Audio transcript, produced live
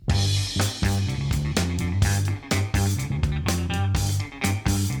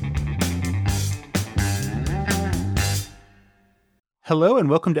Hello and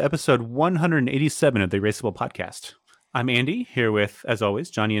welcome to episode 187 of the Erasable Podcast. I'm Andy, here with, as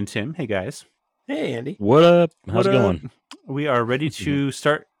always, Johnny and Tim. Hey, guys. Hey, Andy. What up? How's What it up? going? We are ready to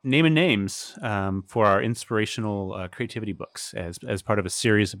start naming names for our inspirational creativity books as part of a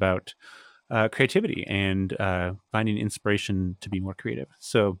series about creativity and finding inspiration to be more creative.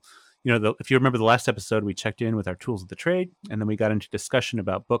 So, if you remember the last episode, we checked in with our tools of the trade, and then we got into discussion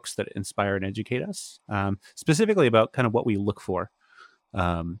about books that inspire and educate us, specifically about kind of what we look for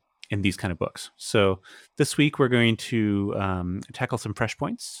in these kind of books. So this week we're going to tackle some fresh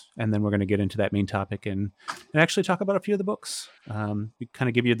points, and then we're going to get into that main topic and actually talk about a few of the books. We kind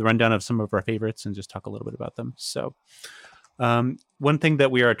of give you the rundown of some of our favorites and just talk a little bit about them. So one thing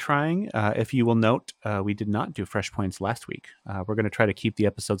that we are trying, if you will note, we did not do fresh points last week. We're going to try to keep the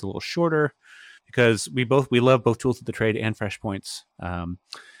episodes a little shorter because we love both tools of the trade and fresh points.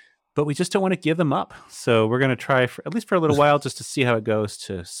 But we just don't want to give them up. So we're going to try, at least for a little while, just to see how it goes,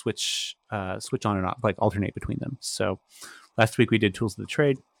 to switch on and off, like alternate between them. So last week we did tools of the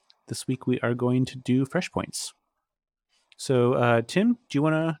trade. This week we are going to do fresh points. So Tim, do you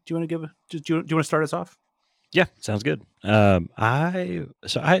want to start us off? Yeah, sounds good. I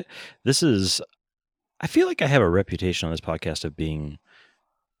feel like I have a reputation on this podcast of being,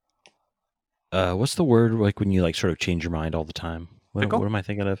 what's the word, like when you like sort of change your mind all the time? What am I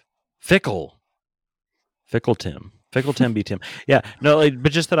thinking of? Fickle Tim. Fickle Tim be Tim. Yeah, no,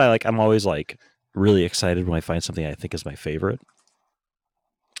 but just that I'm always like really excited when I find something I think is my favorite.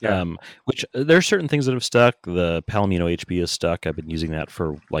 Yeah. Which there are certain things that have stuck. The Palomino HB is stuck. I've been using that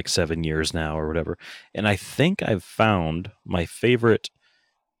for like 7 years now or whatever. And I think I've found my favorite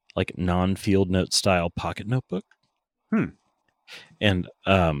like non-field note style pocket notebook. And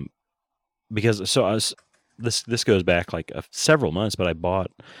because this goes back like several months, but I bought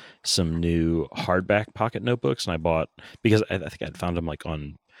some new hardback pocket notebooks, and I bought, because I think I'd found them like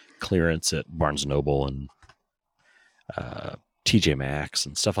on clearance at Barnes & Noble and TJ Maxx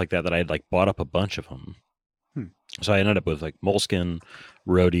and stuff like that I had like bought up a bunch of them. So I ended up with like Moleskine,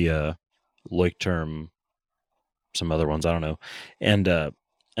 Rhodia, Leuchtturm, some other ones, I don't know. And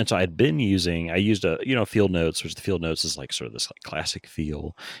so I used a Field Notes, which the Field Notes is like sort of this like classic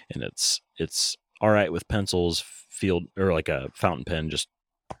feel, and it's all right with pencils. Field, or like a fountain pen, just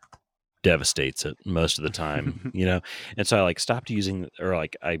devastates it most of the time, And so I like stopped using, or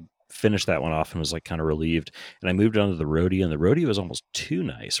like I finished that one off and was like kind of relieved, and I moved on to the Rhodia, and the Rhodia was almost too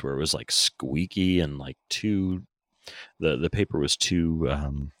nice, where it was like squeaky and like too, the paper was too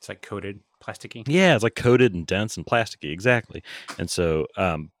it's like coated plasticky. Yeah, it's like coated and dense and plasticky, exactly. And so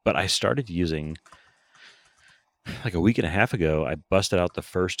but I started using, like a week and a half ago, I busted out the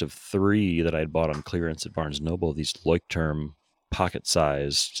first of 3 that I'd bought on clearance at Barnes & Noble, these Leuchtturm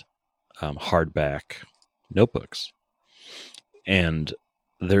pocket-sized hardback notebooks. And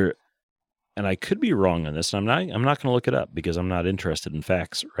I could be wrong on this, and I'm not going to look it up because I'm not interested in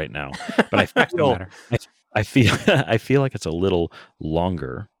facts right now. But I feel like it's a little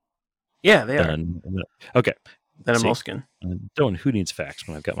longer. Yeah, they are. Okay. Than a Moleskine. Who needs facts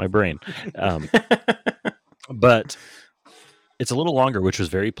when I've got my brain? But it's a little longer, which was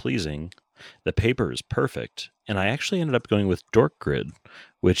very pleasing. The paper is perfect, and I actually ended up going with Dork Grid,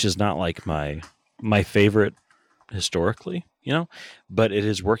 which is not like my favorite historically, but it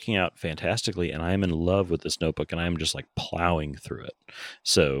is working out fantastically, and I am in love with this notebook, and I am just like plowing through it.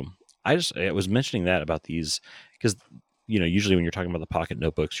 So I was mentioning that about these because usually when you're talking about the pocket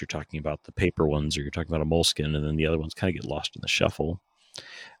notebooks, you're talking about the paper ones, or you're talking about a Moleskine, and then the other ones kind of get lost in the shuffle.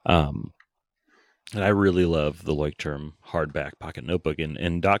 And I really love the Leuchtturm hardback pocket notebook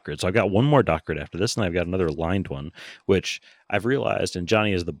and dot grid. So I've got one more dot grid after this, and I've got another lined one, which I've realized, and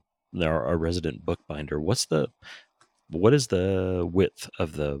Johnny is our resident bookbinder. What is the width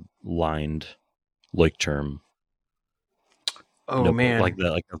of the lined Leuchtturm? Oh, notebook? man. Like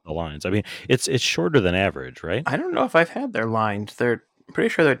the lines. I mean, it's shorter than average, right? I don't know if I've had their lined. They're pretty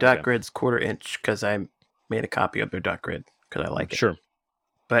sure their dot grid's 1/4 inch, because I made a copy of their dot grid because I like it. Sure.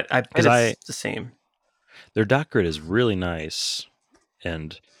 But I bet it's the same. Their dot grid is really nice,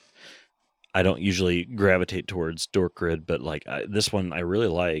 and I don't usually gravitate towards Dork Grid, but like this one I really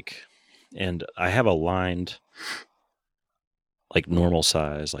like. And I have a lined, like normal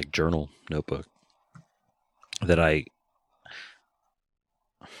size, like journal notebook that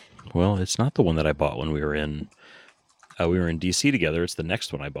it's not the one that I bought when we were in DC together. It's the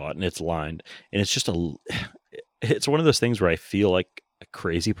next one I bought, and it's lined, and it's just it's one of those things where I feel like a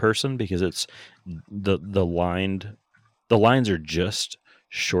crazy person, because it's the lines are just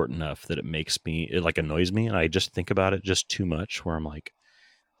short enough that it annoys me, and I just think about it just too much, where I'm like,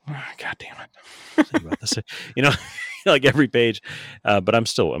 God damn it! Think about this, like every page. But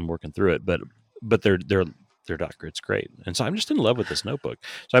I'm working through it. But their dot grid's great, and so I'm just in love with this notebook.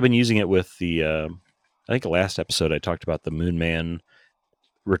 So I've been using it with the. I think last episode I talked about the Moon Man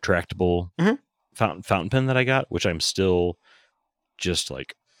retractable fountain pen that I got, which I'm still just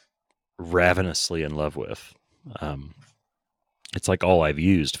like ravenously in love with. It's like all I've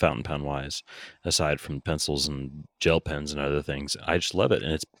used fountain pen wise, aside from pencils and gel pens and other things. I just love it,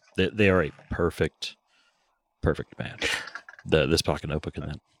 and they are a perfect match. This pocket notebook and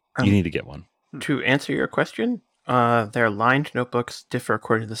that you need to get one. To answer your question, their lined notebooks differ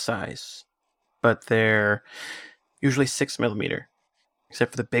according to the size, but they're usually 6mm.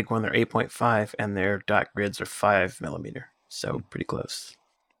 Except for the big one, they're 8.5, and their dot grids are 5mm. So pretty close.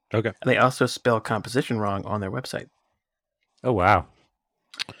 Okay. And they also spell composition wrong on their website. Oh wow.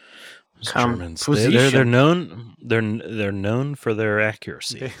 Germans. They're known. They're known for their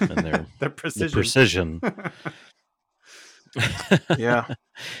accuracy and their precision. Yeah.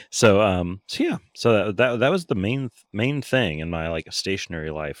 So that was the main thing in my like stationary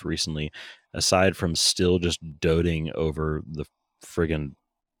life recently, aside from still just doting over the friggin'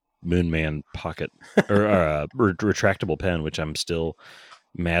 Moon Man pocket or retractable pen, which I'm still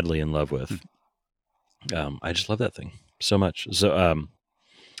madly in love with. I just love that thing so much. So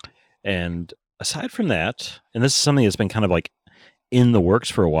and aside from that, and this is something that's been kind of like in the works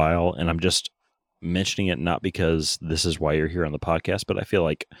for a while, and I'm just mentioning it not because this is why you're here on the podcast, but I feel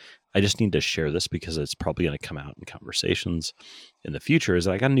like I just need to share this because it's probably going to come out in conversations in the future. Is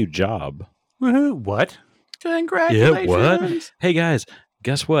that I got a new job. Woohoo! What? Congratulations! Yeah, what? Hey guys,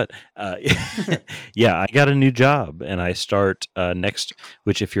 guess what? Yeah, I got a new job, and I start next.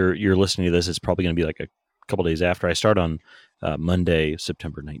 Which, if you're listening to this, it's probably going to be like a couple days after. I start on Monday,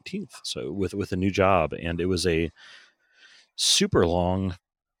 September 19th. So with a new job, and it was a super long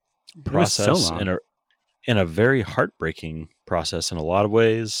process so long. in a very heartbreaking process in a lot of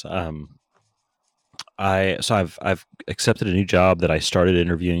ways. I've accepted a new job that I started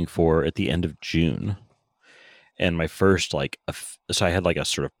interviewing for at the end of June. And my first so I had like a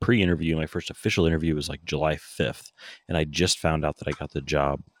sort of pre-interview. My first official interview was like July 5th. And I just found out that I got the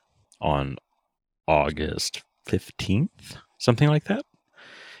job on August 15th, something like that.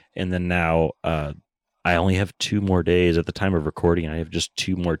 And then now I only have 2 more days at the time of recording. I have just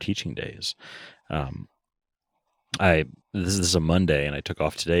 2 more teaching days. This is a Monday, and I took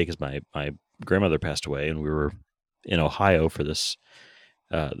off today because my grandmother passed away, and we were in Ohio for this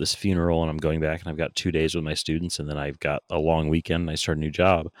funeral, and I'm going back, and I've got 2 days with my students, and then I've got a long weekend, and I start a new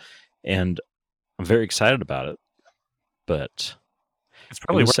job, and I'm very excited about it. But it's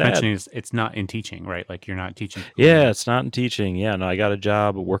probably worth mentioning it's not in teaching, right? Like you're not teaching. Yeah, it's not in teaching. Yeah, no, I got a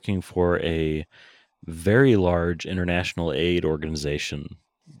job working for a very large international aid organization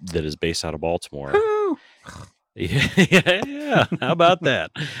that is based out of Baltimore. Yeah. How about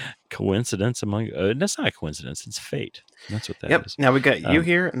that? Coincidence among that's not a coincidence. It's fate. That's what that is. Now we got you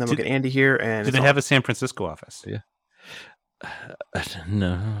here, and then we'll get Andy here. And do they have a San Francisco office? Yeah.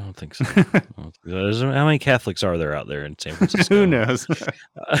 No, I don't think so. How many Catholics are there out there in San Francisco? Who knows?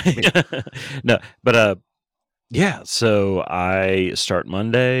 No, but yeah. So I start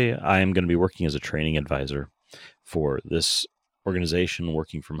Monday. I am going to be working as a training advisor for this organization,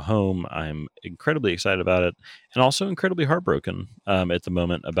 working from home. I'm incredibly excited about it, and also incredibly heartbroken at the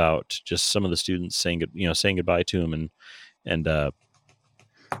moment about just some of the students saying goodbye to them, and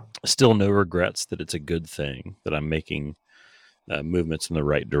still no regrets that it's a good thing that I'm making movements in the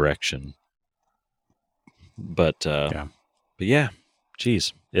right direction. But yeah,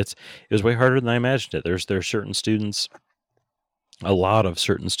 geez, it was way harder than I imagined it. There's certain students, a lot of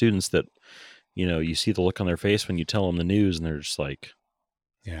certain students that, you see the look on their face when you tell them the news, and they're just like,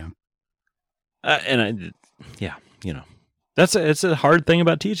 yeah. It's a hard thing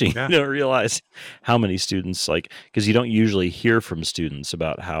about teaching. Yeah. You don't realize how many students, because you don't usually hear from students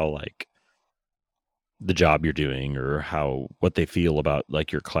about how the job you're doing or what they feel about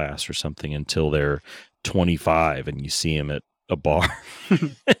your class or something until they're 25 and you see them at a bar.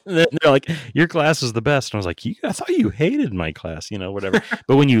 They're like, your class is the best. And I was like, I thought you hated my class, whatever.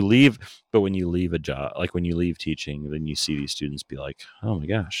 But when you leave a job, when you leave teaching, then you see these students be like, oh my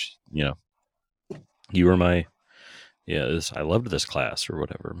gosh, you were my, I loved this class or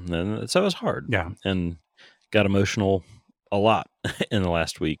whatever. And so it was hard. Yeah. And got emotional a lot in the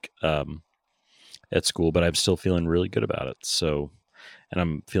last week at school, but I'm still feeling really good about it. So, and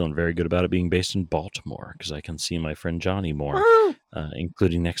I'm feeling very good about it being based in Baltimore because I can see my friend Johnny more,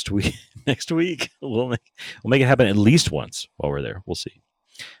 including next week. Next week we'll make it happen at least once while we're there. We'll see.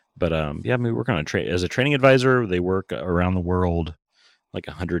 But we work on as a training advisor. They work around the world like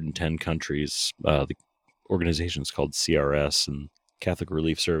 110 countries. The organization's called CRS and Catholic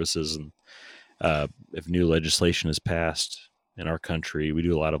Relief Services. And if new legislation is passed in our country, we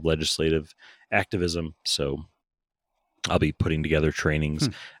do a lot of legislative activism. So I'll be putting together trainings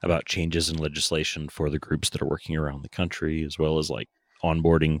about changes in legislation for the groups that are working around the country, as well as like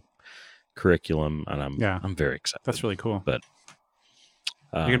onboarding curriculum. And I'm very excited. That's really cool. But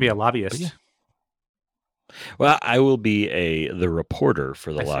you're gonna be a lobbyist. Yeah. Well, I will be the reporter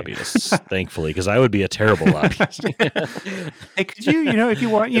for the lobbyists, thankfully, because I would be a terrible lobbyist. Hey, could you, if you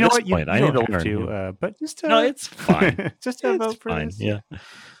want, you know what, I need to learn. But just no, it's fine. Just to vote for this. Yeah.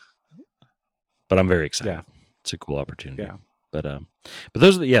 But I'm very excited. Yeah. It's a cool opportunity. Yeah. But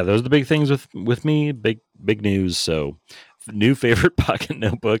those are the big things with me. Big news. So, new favorite pocket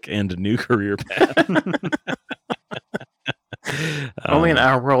notebook and a new career path. Only in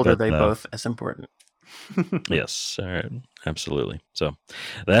our world are they both as important. Yes, all right, absolutely. So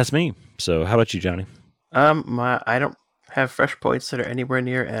that's me. So how about you, Johnny? I don't have fresh points that are anywhere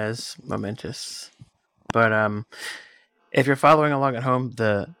near as momentous, but if you're following along at home,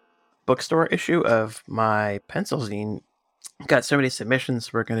 the bookstore issue of my pencil zine got so many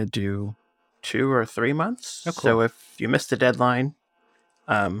submissions. We're going to do 2 or 3 months. Oh, cool. So if you missed the deadline,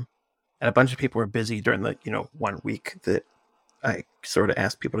 and a bunch of people were busy during the 1 week that I sort of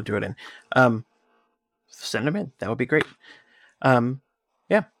asked people to do it in, send them in. That would be great.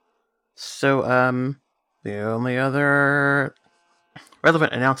 Yeah. So the only other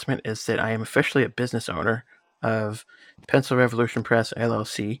relevant announcement is that I am officially a business owner of Pencil Revolution Press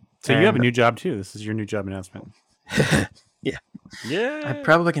LLC. So you have a new job too. This is your new job announcement. Yeah. I'm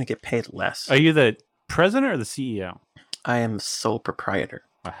probably going to get paid less. Are you the president or the CEO? I am sole proprietor.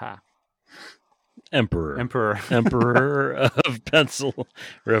 Aha. Emperor of Pencil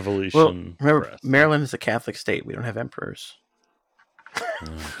Revolution. Well, remember, Press. Maryland is a Catholic state. We don't have emperors.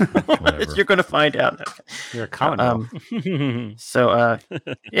 Whatever. You're going to find out. You're a commonwealth. So,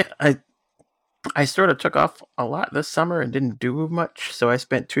 yeah, I sort of took off a lot this summer and didn't do much. So I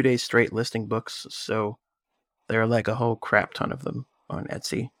spent 2 days straight listing books. So there are like a whole crap ton of them on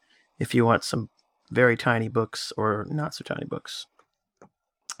Etsy. If you want some very tiny books or not so tiny books.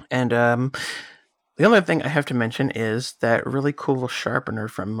 And the only thing I have to mention is that really cool sharpener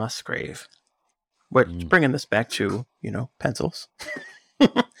from Musgrave. Bringing this back to, pencils.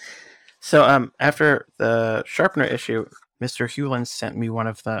 So after the sharpener issue, Mr. Hewlin sent me one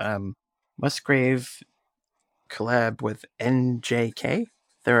of the Musgrave collab with NJK.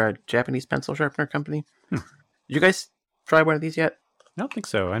 They're a Japanese pencil sharpener company. Did you guys try one of these yet? I don't think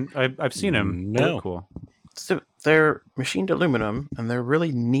so. I've seen them. No. They're cool. So they're machined aluminum, and they're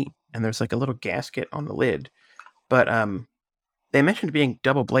really neat. And there's like a little gasket on the lid. But they mentioned being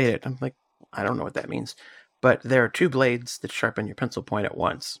double-bladed. I'm like, I don't know what that means. But there are 2 blades that sharpen your pencil point at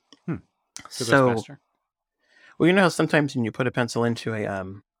once. So it goes faster. Well, you know how sometimes when you put a pencil into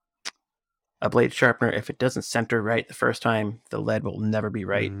a blade sharpener, if it doesn't center right the first time, the lead will never be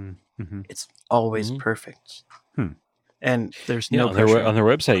right. Mm-hmm. It's always perfect. And there's no on pressure. their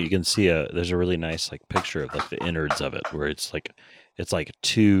website you can see there's a really nice like picture of like the innards of it, where it's like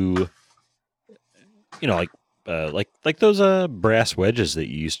 2, like those brass wedges that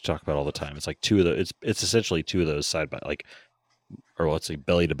you used to talk about all the time. It's like 2 of those. It's essentially 2 of those side by let's say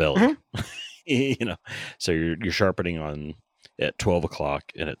belly to belly. So you're sharpening at 12 o'clock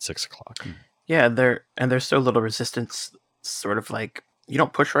and at 6 o'clock. Yeah, there's so little resistance, sort of like you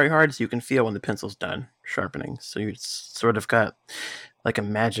don't push very hard, so you can feel when the pencil's done sharpening. So you sort of got like a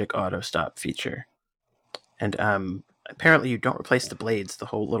magic auto stop feature. And apparently you don't replace the blades, the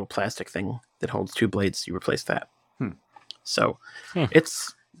whole little plastic thing that holds 2 blades, you replace that. So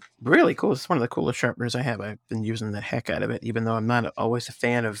it's really cool. It's one of the coolest sharpeners I have. I've been using the heck out of it, even though I'm not always a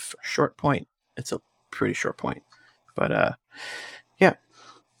fan of short point. It's a pretty short point. But yeah.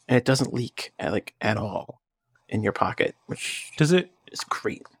 And it doesn't leak at all in your pocket, which is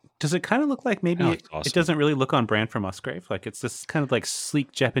great. Does it kind of look like maybe awesome. It doesn't really look on brand for Musgrave? Like it's this kind of like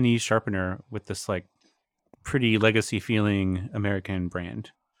sleek Japanese sharpener with this like pretty legacy feeling American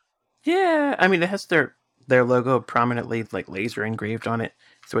brand. Yeah, I mean it has their logo prominently like laser engraved on it,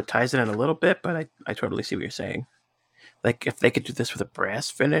 so it ties it in a little bit. But I totally see what you're saying. Like if they could do this with a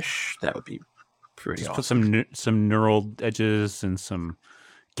brass finish, that would be pretty awesome. Put some knurled edges and some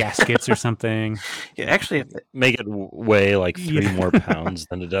gaskets or something. Yeah, actually, Make it weigh like 3 more pounds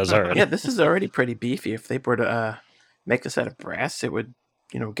than it does already. yeah, this is already pretty beefy. If they were to make this out of brass, it would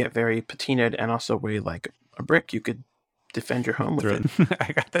get very patinaed and also weigh like a brick. You could defend your home with it.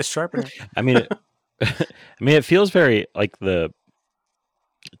 I got that sharpener. I mean, it feels very like to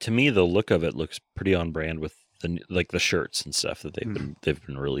me, the look of it looks pretty on brand with the shirts and stuff that they've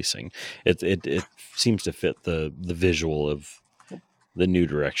been releasing. It seems to fit the visual of the new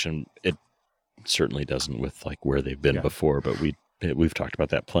direction. It certainly doesn't with like where they've been before, but we've talked about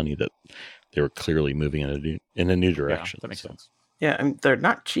that plenty, that they were clearly moving in a new direction. That makes sense. Yeah, I mean, they're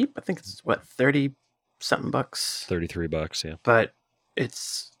not cheap. I think it's what, 30 something bucks. $33, yeah. But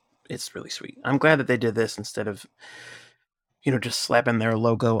it's really sweet. I'm glad that they did this instead of, just slapping their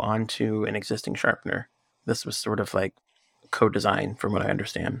logo onto an existing sharpener. This was sort of like co-design, from what I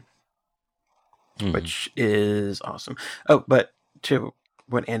understand, which is awesome. Oh, but to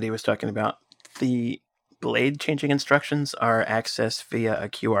what Andy was talking about, the blade changing instructions are accessed via a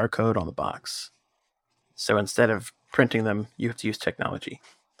QR code on the box. So instead of printing them, you have to use technology.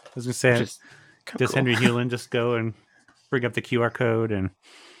 I was going to say, does Henry Hewlin just go and bring up the QR code? And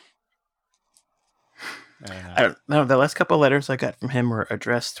I don't know. The last couple of letters I got from him were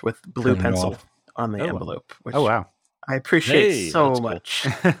addressed with blue pencil on the envelope. Which wow. I appreciate so much.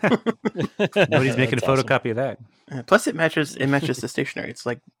 Nobody's making a photocopy of that. Plus, it matches the stationery. It's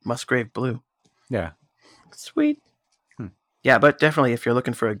like Musgrave blue. Yeah. Sweet. Yeah, but definitely if you're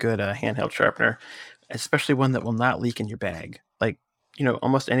looking for a good handheld sharpener, especially one that will not leak in your bag, like,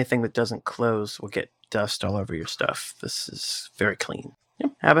 almost anything that doesn't close will get dust all over your stuff. This is very clean. Yeah.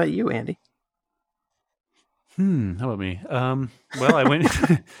 How about you, Andy? How about me? Well, I went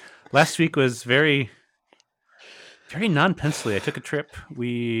last week was very, very non-pencily. I took a trip.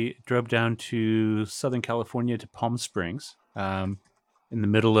 We drove down to Southern California to Palm Springs, in the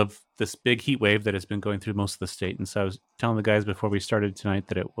middle of this big heat wave that has been going through most of the state. And so I was telling the guys before we started tonight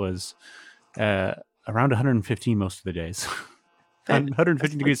that it was around 115 most of the days.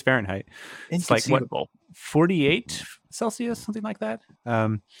 150 degrees Fahrenheit. It's like what, 48 Celsius, something like that.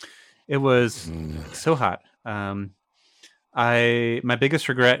 It was so hot. My biggest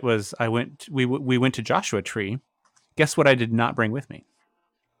regret was we went to Joshua Tree. Guess what I did not bring with me?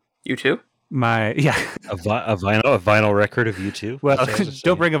 You too? A vinyl record of U2. Well,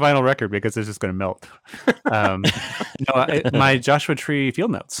 don't bring a vinyl record because it's just going to melt. My Joshua Tree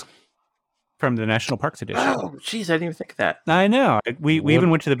field notes from the National Parks Edition. Oh, jeez, I didn't even think of that. I know. We even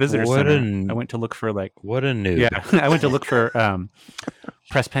went to the visitor center. I went to look for what a noob. Yeah, I went to look for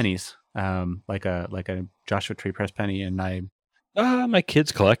press pennies, like a Joshua Tree press penny, and my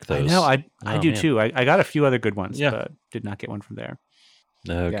kids collect those. I know. I do too. I got a few other good ones, but did not get one from there.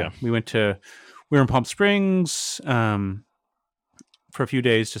 Okay. Yeah, we were in Palm Springs for a few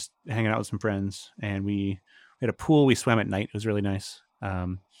days, just hanging out with some friends, and we had a pool. We swam at night. It was really nice.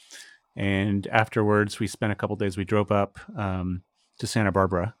 And afterwards, we spent a couple days. We drove up to Santa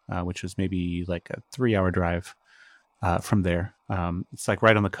Barbara, which was maybe like a 3-hour drive from there. It's like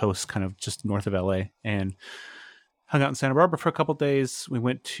right on the coast, kind of just north of LA, and hung out in Santa Barbara for a couple days. We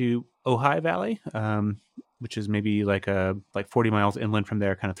went to Ojai Valley, which is maybe like 40 miles inland from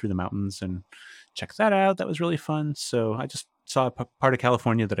there, kind of through the mountains, and checked that out. That was really fun. So I just saw a part of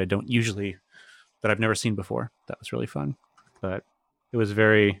California that I've never seen before. That was really fun, but it was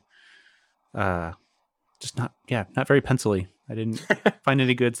very, just not very pencil-y. I didn't find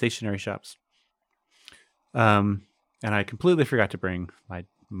any good stationery shops. And I completely forgot to bring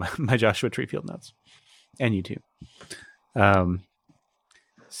my Joshua Tree field notes, and you too.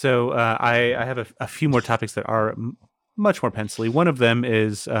 So I have a few more topics that are much more pencil-y. One of them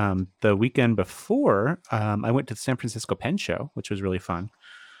is the weekend before I went to the San Francisco Pen Show, which was really fun.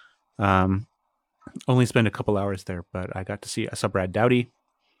 Only spent a couple hours there, but I saw Brad Dowdy.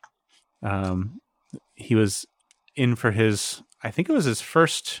 He was in for I think it was his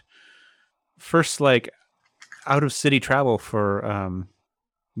first like out of city travel for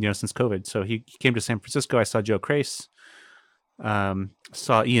since COVID. So he came to San Francisco. I saw Joe Crace.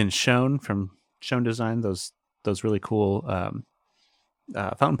 Saw Ian Schoen from Schoen Design, those really cool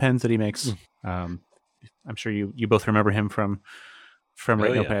fountain pens that he makes. I'm sure you both remember him from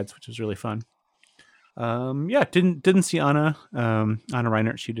Write Notepads, which was really fun. Didn't see Anna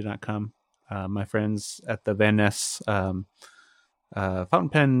Reinert. She did not come. My friends at the Van Ness fountain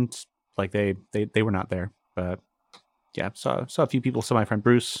pens, like they were not there, but saw a few people. Saw my friend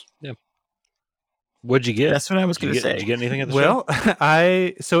Bruce. Yeah. What'd you get? That's what I was going to say. Did you get anything at the show?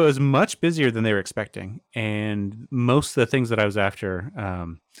 Well, so it was much busier than they were expecting, and most of the things that I was after,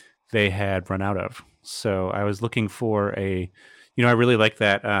 they had run out of. So I was looking for I really like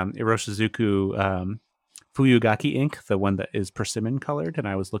that Iroshizuku Fuyugaki ink, the one that is persimmon colored, and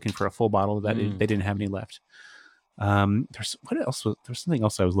I was looking for a full bottle of that. They didn't have any left. There's something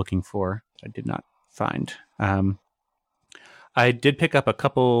else I was looking for that I did not find. I did pick up a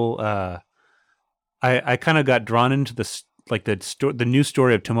couple. I kind of got drawn into the new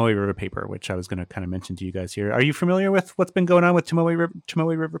story of Tomoe River Paper, which I was going to kind of mention to you guys here. Are you familiar with what's been going on with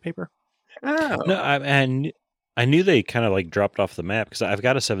Tomoe River Paper? Oh. No, I knew they kind of like dropped off the map because I've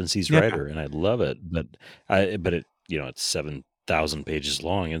got a Seven Seas Rider and I love it, but it it's 7,000 pages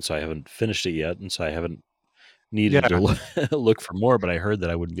long, and so I haven't finished it yet, and so I haven't needed to look for more. But I heard that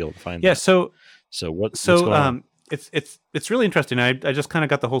I wouldn't be able to find that. So what's going on? It's really interesting. I just kind of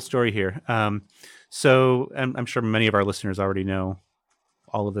got the whole story here. So I'm sure many of our listeners already know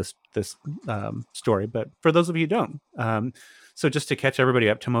all of this story, but for those of you who don't, so just to catch everybody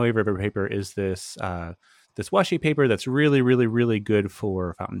up, Tomoe River Paper is this washi paper that's really, really, really good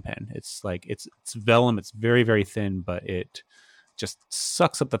for fountain pen. It's like it's vellum. It's very, very thin, but it just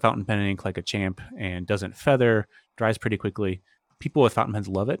sucks up the fountain pen ink like a champ and doesn't feather. Dries pretty quickly. People with fountain pens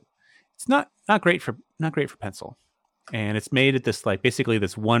love it. It's not great for pencil, and it's made at this basically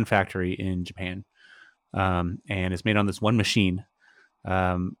this one factory in Japan, and it's made on this one machine.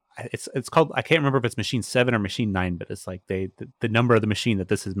 It's called, I can't remember if it's machine 7 or machine 9, but it's like the number of the machine that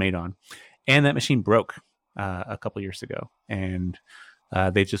this is made on, and that machine broke a couple years ago, and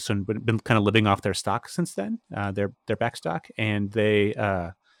they've just been kind of living off their stock since then, their back stock, and they've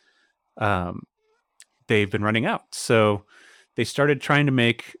been running out. So they started trying to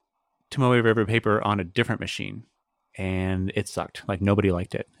make Tomoe River Paper on a different machine, and it sucked. Like, nobody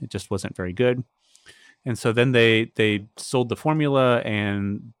liked it. It just wasn't very good. And so then they sold the formula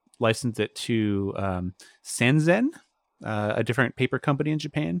and licensed it to Sanzen, a different paper company in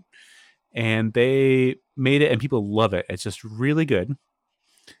Japan, and they made it, and people love it. It's just really good.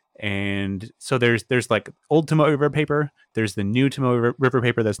 And so there's like old Tomoe River Paper, there's the new Tomoe River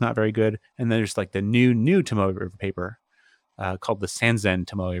Paper that's not very good, and there's like the new Tomoe River Paper called the Sanzen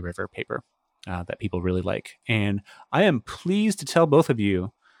Tomoe River Paper that people really like. And I am pleased to tell both of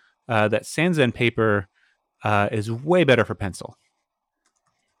you that Sanzen paper is way better for pencil.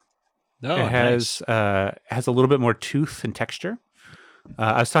 Oh, it has has a little bit more tooth and texture.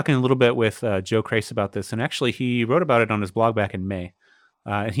 I was talking a little bit with Joe Crace about this, and actually he wrote about it on his blog back in May.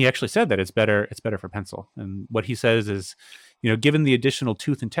 And he actually said that it's better for pencil. And what he says is, given the additional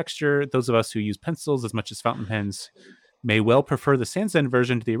tooth and texture, those of us who use pencils as much as fountain pens may well prefer the Sanzen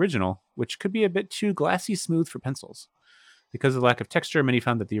version to the original, which could be a bit too glassy smooth for pencils. Because of the lack of texture, many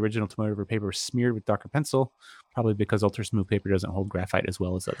found that the original Tomoe River paper was smeared with darker pencil, probably because ultra smooth paper doesn't hold graphite as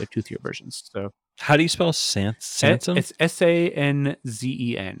well as other toothier versions. So, how do you spell Sanzen? It's Sanzen.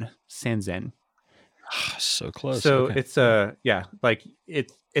 Sanzen. So close. So okay.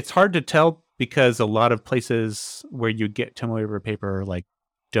 It's it's hard to tell because a lot of places where you get Tomoe River paper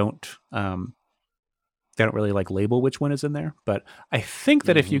don't they don't really label which one is in there. But I think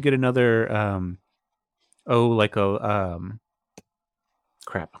that if you get another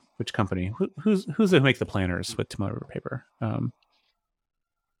crap, which company? Who's who make the planners with Tomoe River paper?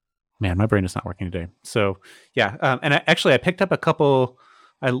 Man, my brain is not working today. So yeah, and I picked up a couple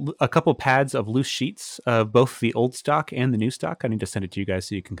pads of loose sheets of both the old stock and the new stock. I need to send it to you guys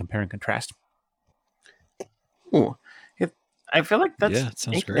so you can compare and contrast. Ooh, I feel like it sounds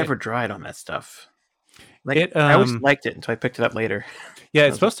ink great. never dried on that stuff. I always liked it until I picked it up later. Yeah,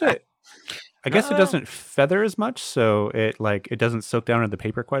 it's supposed to. I guess it doesn't feather as much, so it doesn't soak down into the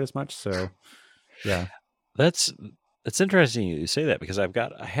paper quite as much. So yeah, it's interesting you say that because I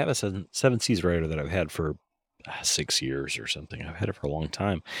have a Seven Seas Rider that I've had for 6 years or something. I've had it for a long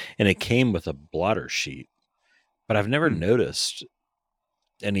time, and it came with a blotter sheet, but I've never noticed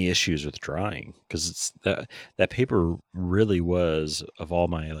any issues with drying because it's that paper really was, of all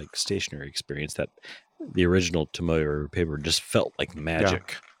my stationery experience, that the original Tomoe paper just felt like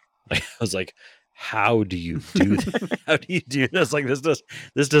magic. I was like, how do you do that? How do you do this?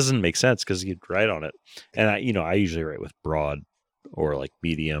 This doesn't make sense because you write on it. And I usually write with broad or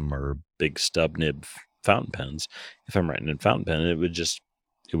medium or big stub nib fountain pens. If I'm writing in fountain pen, it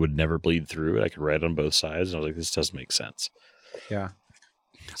would never bleed through it. I could write on both sides. And I was like, this doesn't make sense. Yeah.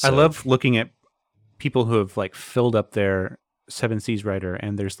 So, I love looking at people who have filled up their Seven Seas Rider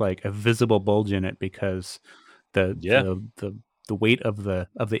and there's a visible bulge in it because the weight of the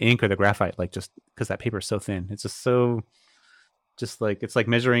ink or the graphite, just because that paper is so thin. It's just so it's like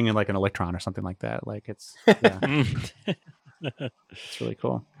measuring in an electron or something like that. It's it's really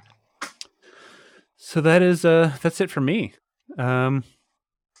cool. So that's it for me.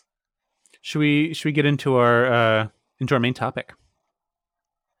 Should we get into our main topic?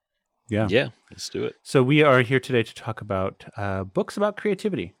 Yeah, let's do it. So we are here today to talk about books about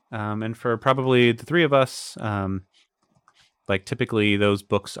creativity. And for probably the three of us, typically those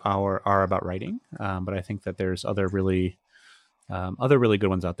books are about writing. But I think that there's other really good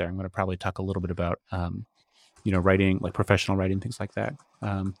ones out there. I'm going to probably talk a little bit about writing, like professional writing, things like that.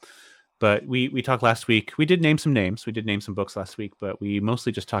 But we talked last week. We did name some names. We did name some books last week, but we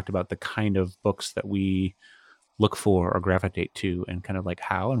mostly just talked about the kind of books that we look for or gravitate to, and kind of like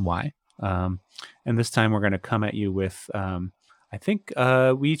how and why. And this time we're going to come at you with, I think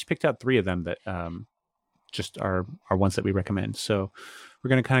we each picked out 3 of them that just are ones that we recommend. So we're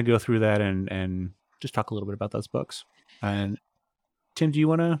going to kind of go through that and just talk a little bit about those books. And Tim, do you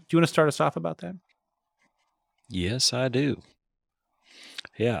want to start us off about that? Yes, I do.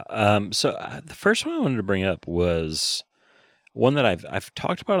 Yeah. So the first one I wanted to bring up was one that I've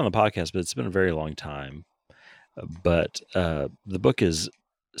talked about on the podcast, but it's been a very long time. But the book is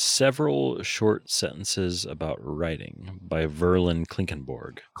Several Short Sentences About Writing by Verlin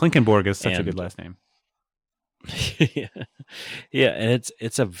Klinkenborg. Klinkenborg is such a good last name. Yeah, and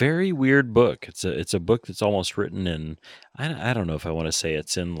it's a very weird book. It's a book that's almost written in, I don't know if I want to say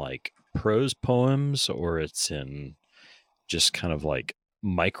it's in like prose poems or it's in just kind of like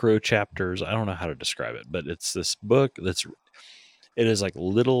micro chapters. I don't know how to describe it, but it's this book it is like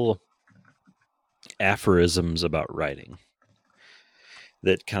little aphorisms about writing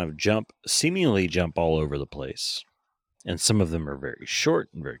that kind of seemingly jump all over the place. And some of them are very short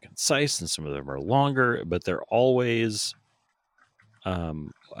and very concise, and some of them are longer, but they're always, I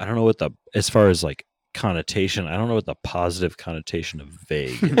don't know what as far as like connotation, I don't know what the positive connotation of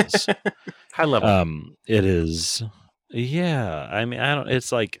vague is. High level. It is, yeah. I mean,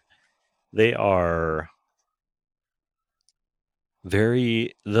 it's like they are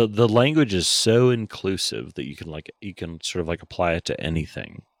very, the language is so inclusive that you can sort of like apply it to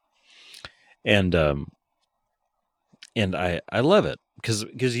anything. And I love it because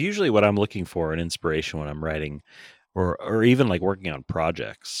usually what I'm looking for in inspiration when I'm writing or even like working on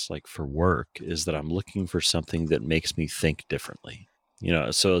projects like for work is that I'm looking for something that makes me think differently.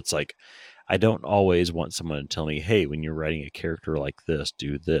 So it's like I don't always want someone to tell me, hey, when you're writing a character like this,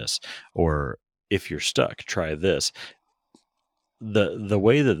 do this, or if you're stuck, try this. The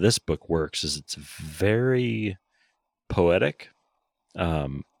way that this book works is it's very poetic,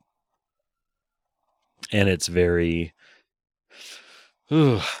 and it's very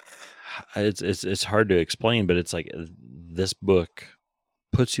it's hard to explain, but it's like this book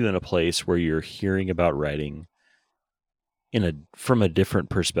puts you in a place where you're hearing about writing from a different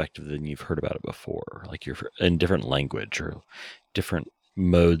perspective than you've heard about it before. Like you're in different language or different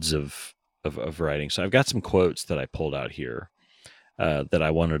modes of writing. So I've got some quotes that I pulled out here that I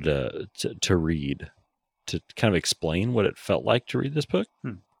wanted to read to kind of explain what it felt like to read this book.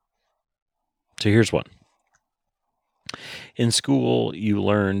 So here's one. In school, you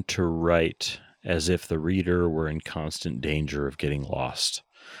learn to write as if the reader were in constant danger of getting lost.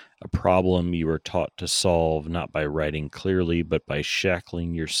 A problem you are taught to solve not by writing clearly, but by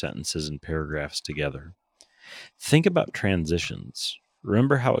shackling your sentences and paragraphs together. Think about transitions.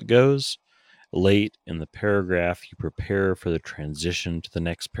 Remember how it goes? Late in the paragraph, you prepare for the transition to the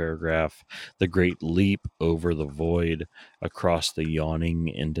next paragraph, the great leap over the void, across the yawning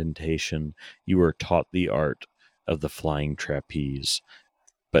indentation. You are taught the art of the flying trapeze,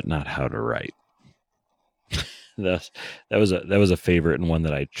 but not how to write. that was a favorite and one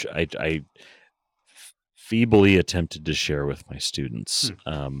that I feebly attempted to share with my students.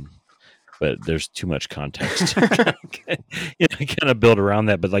 But there's too much context to kind of build around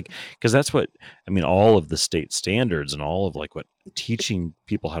that. But like, because that's what, I mean, all of the state standards and all of like what teaching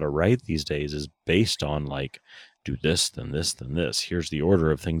people how to write these days is based on like, do this, then this, then this. Here's the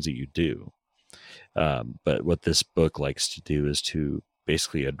order of things that you do. But what this book likes to do is to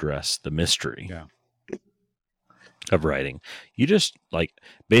basically address the mystery of writing. You just like,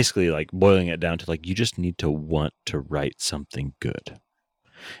 basically like boiling it down to like, you just need to want to write something good.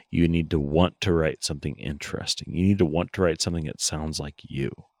 You need to want to write something interesting. You need to want to write something that sounds like you,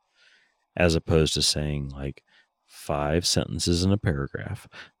 as opposed to saying like 5 sentences in a paragraph.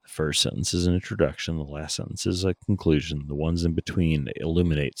 The first sentence is an introduction. The last sentence is a conclusion. The ones in between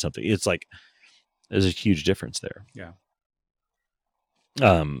illuminate something. It's like, there's a huge difference there. Yeah.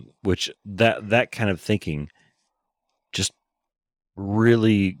 Which that kind of thinking just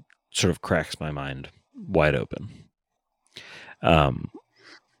really sort of cracks my mind wide open.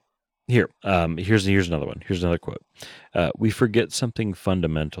 Here's another one. Here's another quote. We forget something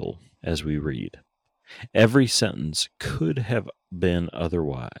fundamental as we read. Every sentence could have been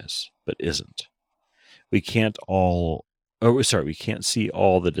otherwise, but isn't. We can't see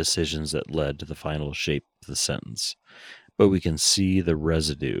all the decisions that led to the final shape of the sentence, but we can see the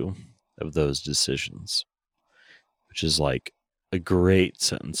residue of those decisions, which is like a great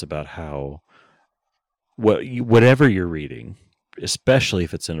sentence about how whatever you're reading, especially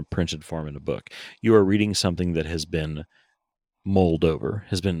if it's in a printed form in a book. You are reading something that has been mulled over,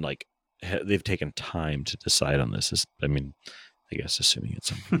 has been like, they've taken time to decide on this. I mean, I guess assuming it's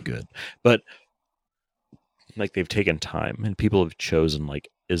something good, but like they've taken time and people have chosen, like,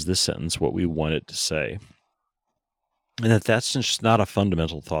 is this sentence what we want it to say? And that's just not a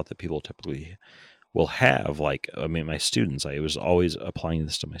fundamental thought that people typically will have. Like, I mean, my students, I was always applying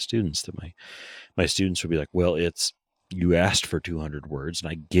this to my students, that my students would be like, well, you asked for 200 words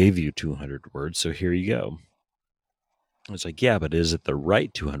and I gave you 200 words. So here you go. It's like, yeah, but is it the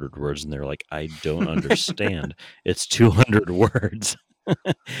right 200 words? And they're like, I don't understand. It's 200 words.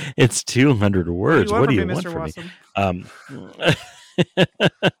 It's 200 words. What do you want from me?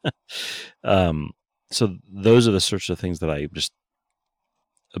 So those are the sorts of things that I just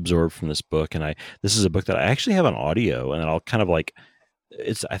absorbed from this book. And this is a book that I actually have on audio, and I'll kind of like,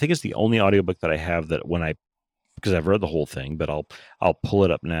 I think it's the only audiobook that I have that because I've read the whole thing, but I'll pull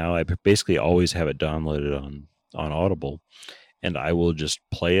it up now. I basically always have it downloaded on Audible, and I will just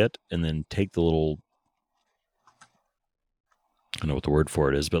play it and then take the little, I don't know what the word for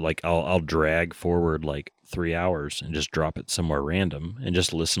it is, but like I'll drag forward like 3 hours and just drop it somewhere random and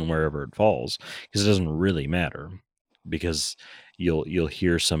just listen wherever it falls, because it doesn't really matter, because you'll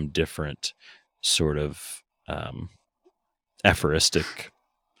hear some different sort of aphoristic,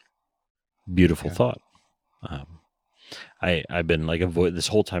 beautiful thought. I've been like this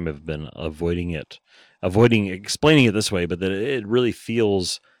whole time I've been avoiding explaining it this way, but that it really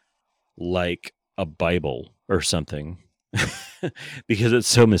feels like a Bible or something. Because it's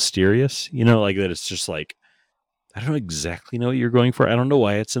so mysterious, like that. It's just like, I don't exactly know what you're going for. I don't know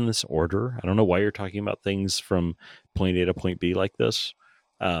why it's in this order. I don't know why you're talking about things from point A to point B like this.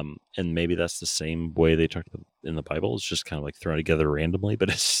 And maybe that's the same way they talked about in the Bible. It's just kind of like thrown together randomly,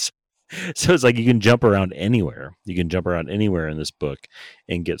 but it's like you can jump around anywhere. You can jump around anywhere in this book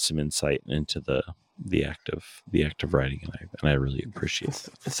and get some insight into the act of writing, and I really appreciate it.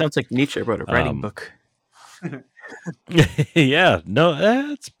 It sounds like Nietzsche wrote a writing book. Yeah, no,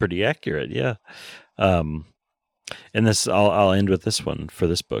 that's pretty accurate. Yeah. And this, I'll end with this one for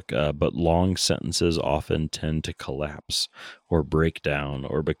this book. But long sentences often tend to collapse or break down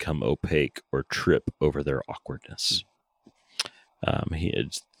or become opaque or trip over their awkwardness.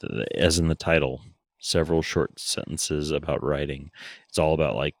 As in the title, several short sentences about writing. It's all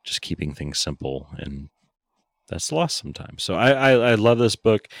about like just keeping things simple, and that's lost sometimes. So I love this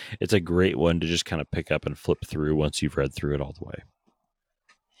book. It's a great one to just kind of pick up and flip through once you've read through it all the way.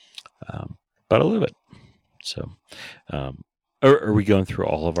 But I love it. So, are we going through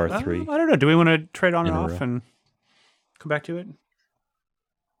all of our three? I don't know. Do we want to trade on and off and come back to it?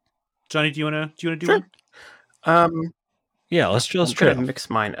 Johnny, do you want to do one? Yeah, let's try to mix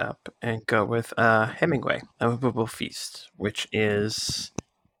mine up and go with Hemingway, A Movable Feast, which is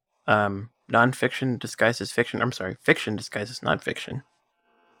nonfiction disguised as fiction. I'm sorry, fiction disguised as nonfiction.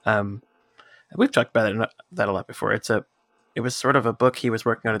 We've talked about that a lot before. It was sort of a book he was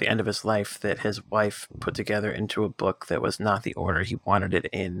working on at the end of his life that his wife put together into a book that was not the order he wanted it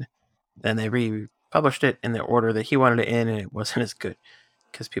in. Then they republished it in the order that he wanted it in, and it wasn't as good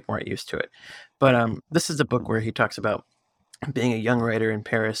because people weren't used to it. But this is a book where he talks about being a young writer in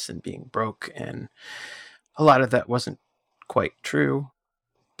Paris and being broke, and a lot of that wasn't quite true.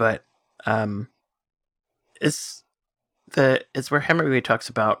 But it's where Hemingway talks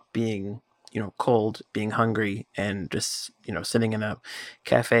about being, cold, being hungry, and just, sitting in a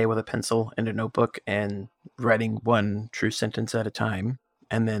cafe with a pencil and a notebook and writing one true sentence at a time.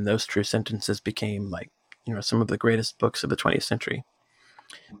 And then those true sentences became like, some of the greatest books of the 20th century.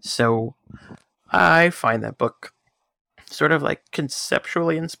 So I find that book sort of like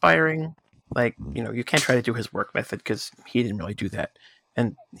conceptually inspiring. Like, you can't try to do his work method because he didn't really do that.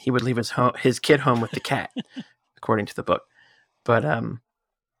 And he would leave his kid home with the cat, according to the book. But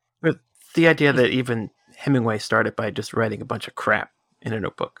with the idea that even Hemingway started by just writing a bunch of crap in a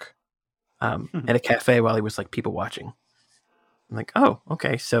notebook at a cafe while he was like people watching. I'm like, oh,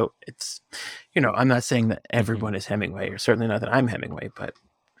 okay. So it's, I'm not saying that everyone is Hemingway, or certainly not that I'm Hemingway, but,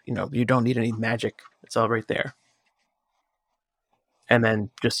 you don't need any magic. It's all right there. And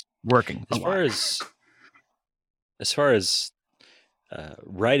then just working. As far as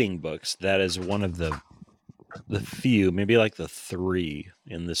writing books, that is one of the few, maybe like the three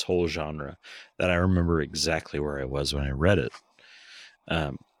in this whole genre that I remember exactly where I was when I read it.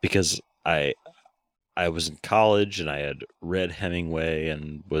 Because I was in college and I had read Hemingway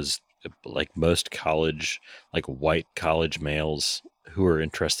and was like most white college males who were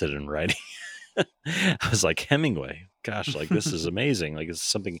interested in writing. I was like, Hemingway, gosh, like this is amazing. Like it's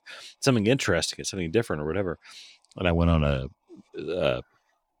something interesting. It's something different or whatever. And I went on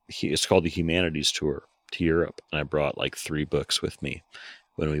it's called the Humanities Tour to Europe, and I brought like 3 books with me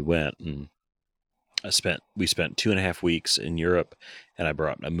when we went, and we spent 2.5 weeks in Europe, and I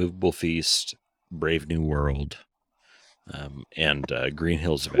brought A Movable Feast, Brave New World, and Green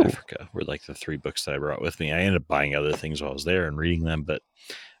Hills of Africa were like the 3 books that I brought with me. I ended up buying other things while I was there and reading them, but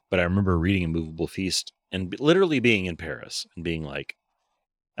I remember reading A Movable Feast and literally being in Paris and being like,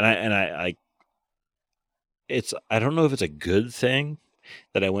 I don't know if it's a good thing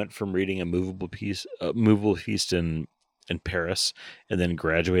that I went from reading A Movable Feast in Paris and then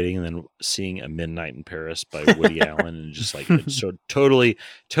graduating and then seeing A Midnight in Paris by Woody Allen, and just like it so totally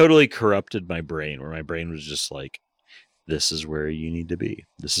corrupted my brain, where my brain was just like, this is where you need to be.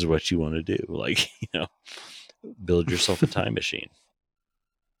 This is what you want to do. Like, build yourself a time machine.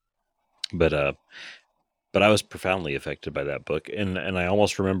 But I was profoundly affected by that book, and I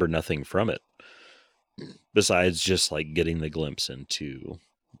almost remember nothing from it besides just like getting the glimpse into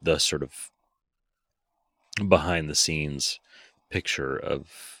the sort of behind the scenes picture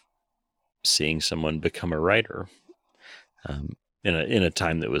of seeing someone become a writer, in a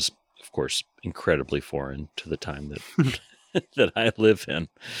time that was, of course, incredibly foreign to the time that that I live in.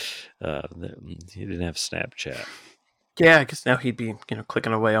 He didn't have Snapchat. Yeah, I guess now he'd be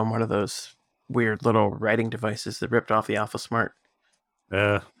clicking away on one of those weird little writing devices that ripped off the Alpha Smart.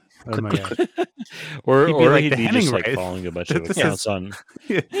 Oh my god! Or like he'd the be just Hemingway. like following a bunch of This accounts is- on.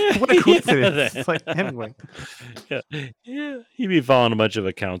 What a coincidence! It's like Hemingway. Yeah, he'd be following a bunch of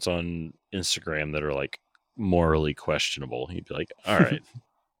accounts on Instagram that are like morally questionable. He'd be like, "All right,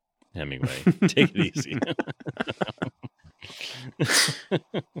 Hemingway, take it easy."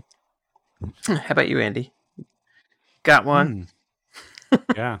 How about you, Andy? Got one?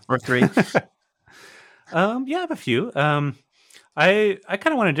 Yeah. Or 3? Yeah, I have a few. I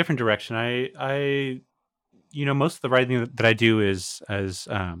kind of went a different direction. I most of the writing that I do is as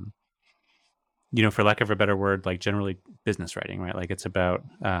for lack of a better word, like generally business writing, right? Like it's about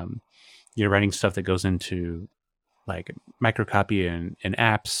writing stuff that goes into like microcopy and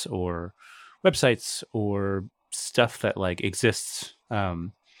apps or websites or stuff that like exists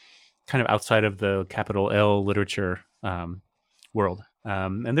kind of outside of the capital L literature world.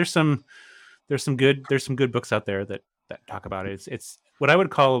 And there's some good books out there that talk about it. It's what I would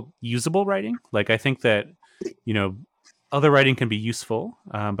call usable writing. Like I think that other writing can be useful,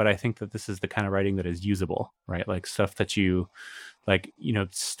 but I think that this is the kind of writing that is usable, right? Like stuff that you like,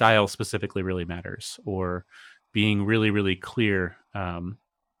 style specifically really matters, or being really really clear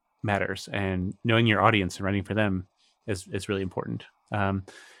matters, and knowing your audience and writing for them is really important. And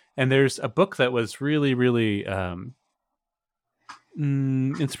there's a book that was really really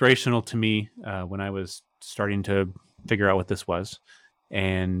inspirational to me when I was starting to figure out what this was.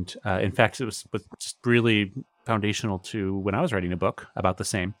 And in fact, it was just really foundational to when I was writing a book about the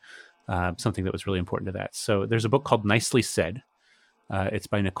same, something that was really important to that. So there's a book called Nicely Said. It's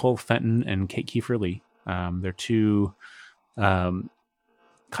by Nicole Fenton and Kate Kiefer-Lee. They're 2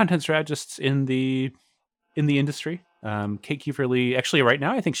 content strategists in the industry. Kate Kiefer-Lee, actually, right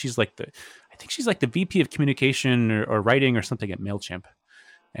now, I think she's like the VP of communication or writing or something at MailChimp.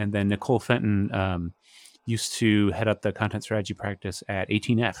 And then Nicole Fenton used to head up the content strategy practice at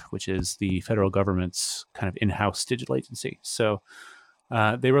 18F, which is the federal government's kind of in-house digital agency. So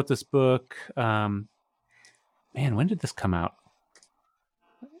they wrote this book. Man, when did this come out?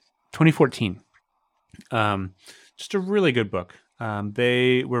 2014. Just a really good book.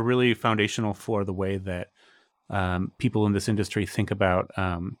 They were really foundational for the way that people in this industry think about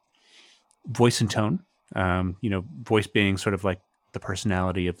voice and tone. Voice being sort of like the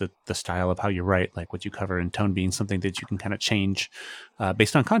personality of the style of how you write, like what you cover, and tone being something that you can kind of change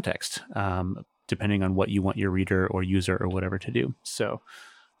based on context, depending on what you want your reader or user or whatever to do. So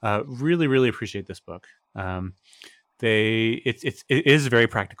really, really appreciate this book. It is very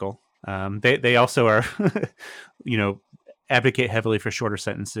practical. They also are, advocate heavily for shorter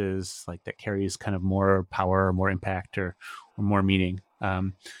sentences, like that carries kind of more power or more impact or more meaning.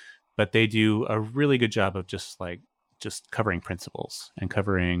 But they do a really good job of just covering principles and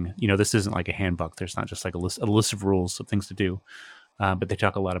covering, this isn't like a handbook. There's not just like a list of rules of things to do, but they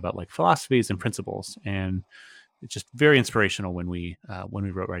talk a lot about like philosophies and principles, and it's just very inspirational when we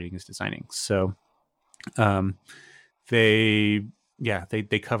wrote Writing is Designing. So they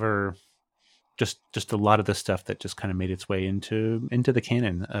cover just a lot of the stuff that just kind of made its way into the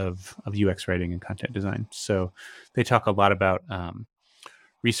canon of UX writing and content design. So they talk a lot about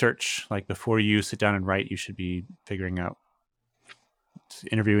research. Like before you sit down and write, you should be figuring out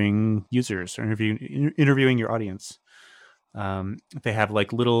interviewing users or interviewing your audience. They have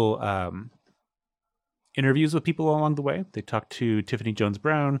like little interviews with people along the way. They talked to Tiffany Jones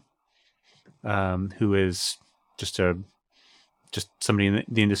Brown, who is just somebody in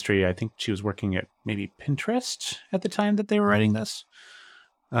the industry. I think she was working at maybe Pinterest at the time that they were writing this.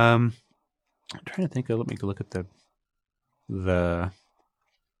 I'm trying to think. Let me look at the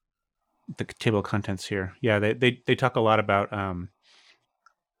table of contents here. Yeah, they talk a lot about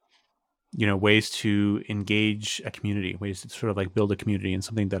ways to engage a community, ways to sort of like build a community, and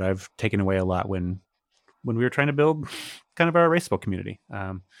something that I've taken away a lot when we were trying to build kind of our Erasable community.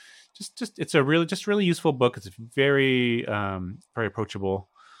 It's a really useful book. It's very very approachable,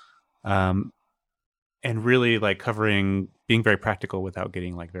 and really like being very practical without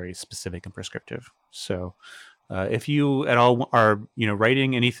getting like very specific and prescriptive. So if you at all are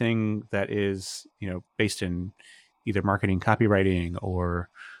writing anything that is based in either marketing, copywriting, or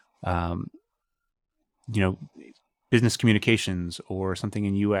business communications, or something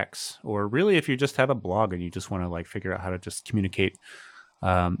in UX, or really if you just have a blog and you just want to like figure out how to just communicate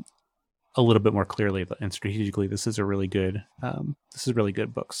a little bit more clearly and strategically, this is a really good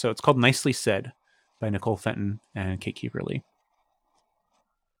book. So it's called Nicely Said by Nicole Fenton and Kate Keeverly.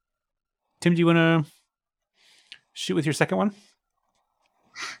 Tim, do you want to shoot with your second one?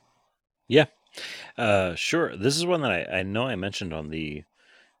 Yeah, sure. This is one that I know I mentioned on the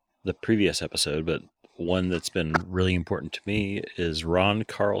previous episode, but one that's been really important to me is Ron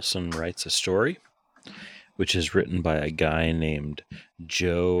Carlson Writes a Story, which is written by a guy named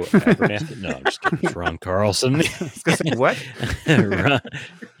Joe Abernathy. No, I'm just kidding. It's Ron Carlson. What?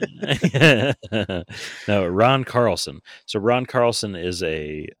 No, Ron Carlson. So Ron Carlson is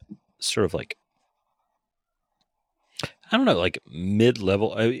a sort of like, I don't know, like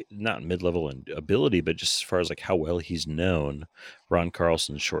mid-level, not mid-level in ability, but just as far as like how well he's known. Ron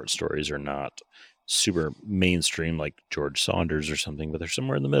Carlson's short stories are not super mainstream like George Saunders or something, but they're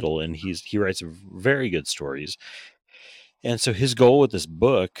somewhere in the middle, and he writes very good stories. And so his goal with this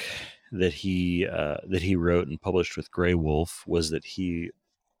book that he wrote and published with Grey Wolf was that he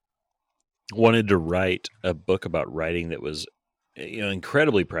wanted to write a book about writing that was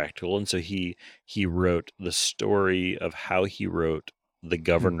incredibly practical. And so he wrote the story of how he wrote The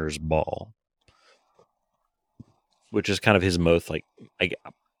Governor's Ball, which is kind of his most like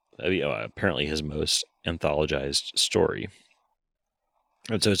apparently his most anthologized story.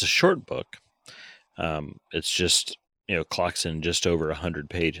 And so it's a short book. It's just clocks in just over 100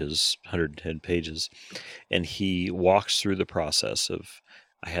 pages, 110 pages, and he walks through the process of,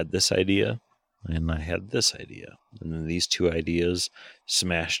 I had this idea and I had this idea, and then these two ideas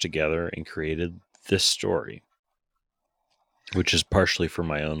smashed together and created this story, which is partially from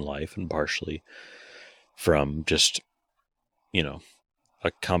my own life and partially from just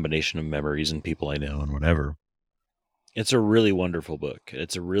a combination of memories and people I know and whatever. It's a really wonderful book.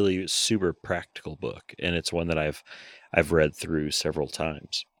 It's a really super practical book, and it's one that I've read through several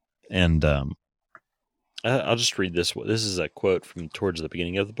times. And I'll just read this. This is a quote from towards the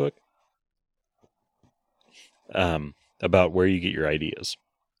beginning of the book about where you get your ideas.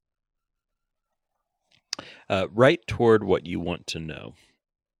 Write toward what you want to know.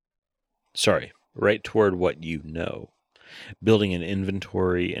 Sorry, write toward what you know. Building an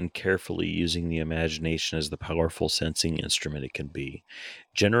inventory and carefully using the imagination as the powerful sensing instrument it can be.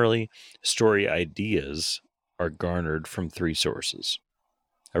 Generally, story ideas are garnered from three sources: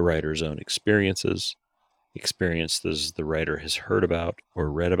 a writer's own experiences the writer has heard about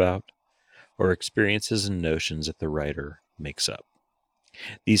or read about, or experiences and notions that the writer makes up.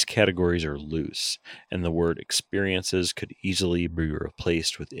 These categories are loose, and the word experiences could easily be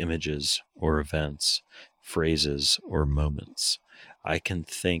replaced with images or events, phrases or moments. I can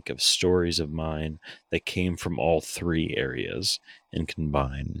think of stories of mine that came from all three areas and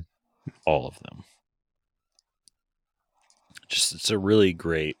combine all of them. It's a really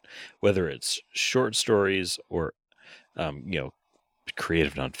great, whether it's short stories or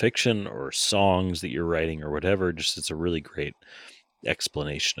creative nonfiction or songs that you're writing or whatever, it's a really great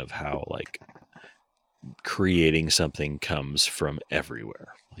explanation of how like creating something comes from everywhere.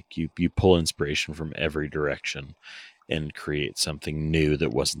 Like you pull inspiration from every direction and create something new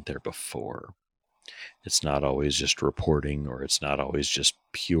that wasn't there before. It's not always just reporting, or it's not always just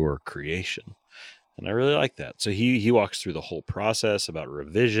pure creation. And I really like that. So he walks through the whole process about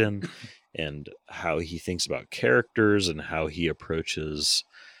revision and how he thinks about characters and how he approaches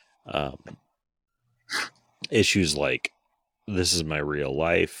issues like, this is my real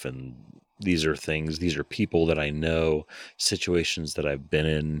life, and these are people that I know, situations that I've been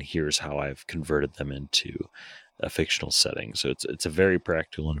in. Here's how I've converted them into a fictional setting. So it's a very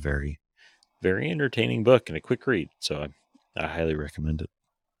practical and very, very entertaining book and a quick read. So I highly recommend it.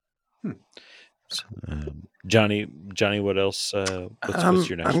 So, Johnny, what else? What's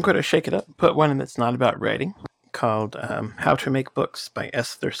your next I'm one? going to shake it up. Put one in that's not about writing, called "How to Make Books" by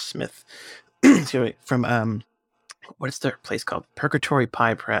Esther Smith. From what is their place called? Purgatory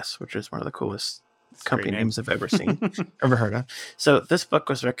Pie Press, which is one of the coolest company names I've ever seen, ever heard of. So this book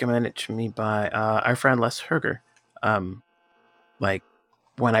was recommended to me by our friend Les Herger. Like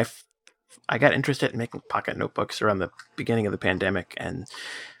when I got interested in making pocket notebooks around the beginning of the pandemic, and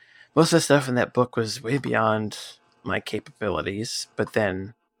most of the stuff in that book was way beyond my capabilities. But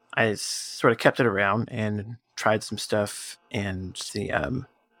then I sort of kept it around and tried some stuff, and the I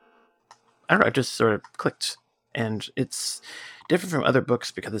don't know, it just sort of clicked. And it's different from other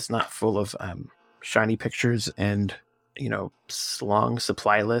books because it's not full of shiny pictures and long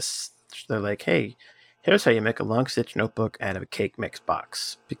supply lists. They're like, hey, here's how you make a long stitch notebook out of a cake mix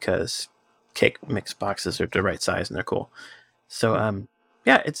box, because cake mix boxes are the right size and they're cool. So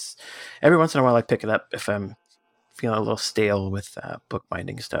yeah, it's every once in a while I pick it up if I'm feeling a little stale with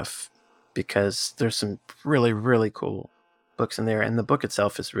bookbinding stuff, because there's some really, really cool books in there, and the book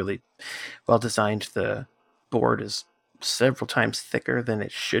itself is really well designed. The board is several times thicker than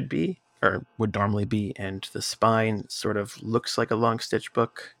it should be or would normally be, and the spine sort of looks like a long stitch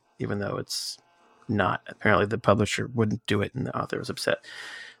book, even though it's not. Apparently the publisher wouldn't do it and the author was upset.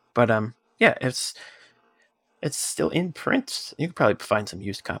 But yeah, it's still in print. You can probably find some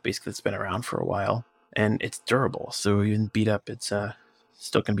used copies because it's been around for a while, and it's durable, so even beat up, it's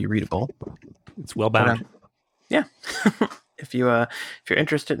still can be readable. It's well bound. Yeah. If you're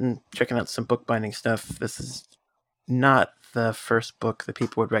interested in checking out some bookbinding stuff, this is not the first book that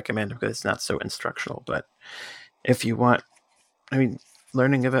people would recommend because it's not so instructional. But if you want,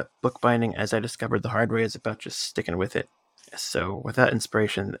 learning about bookbinding, as I discovered the hard way, is about just sticking with it. So without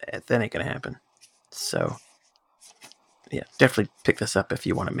inspiration, that ain't gonna happen. So yeah, definitely pick this up if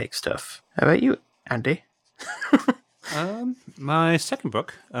you want to make stuff. How about you, Andy? My second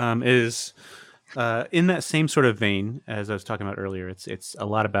book is in that same sort of vein as I was talking about earlier. It's a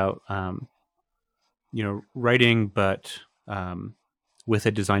lot about writing, but with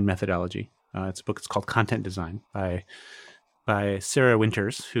a design methodology. It's a book. It's called Content Design by Sarah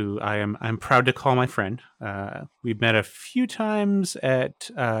Winters, who I'm proud to call my friend. We've met a few times at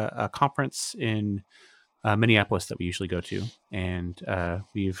a conference in Minneapolis that we usually go to, and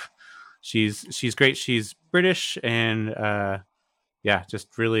she's great. She's British, and just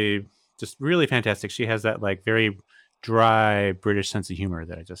really fantastic. She has that like very dry British sense of humor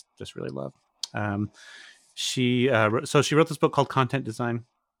that I just really love. She wrote this book called Content Design.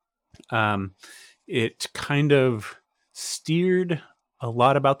 It kind of steered a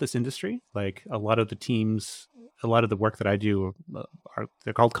lot about this industry. Like a lot of the teams, a lot of the work that I do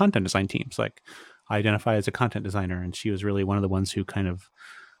they're called content design teams. Like I identify as a content designer, and she was really one of the ones who kind of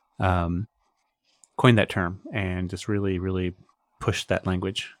coined that term and just really, really pushed that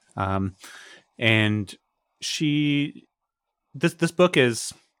language. And this book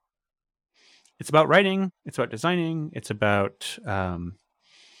it's about writing, it's about designing, it's about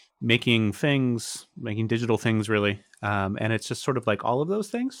making digital things, really. And it's just sort of like all of those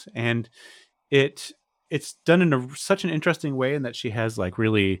things. And it's done in such an interesting way, in that she has like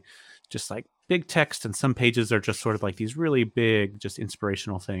really just like big text, and some pages are just sort of like these really big, just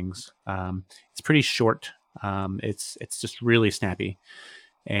inspirational things. It's pretty short. It's just really snappy.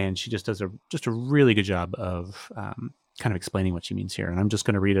 And she just does a really good job of kind of explaining what she means here. And I'm just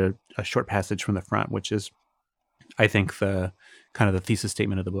going to read a short passage from the front, which is, I think, the kind of the thesis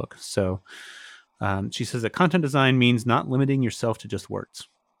statement of the book. So she says that content design means not limiting yourself to just words.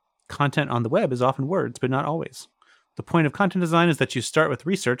 Content on the web is often words, but not always. The point of content design is that you start with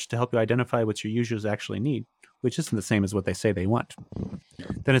research to help you identify what your users actually need, which isn't the same as what they say they want.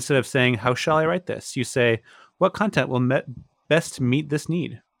 Then instead of saying, how shall I write this? You say, what content will best meet this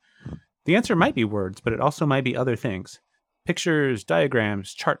need? The answer might be words, but it also might be other things. Pictures,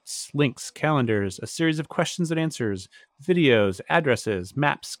 diagrams, charts, links, calendars, a series of questions and answers, videos, addresses,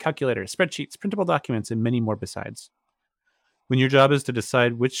 maps, calculators, spreadsheets, printable documents, and many more besides. When your job is to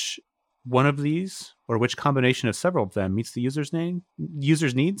decide which one of these or which combination of several of them meets the user's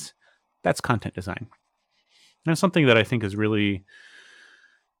needs, that's content design. And it's something that I think is really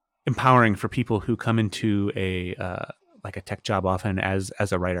empowering for people who come into a tech job often as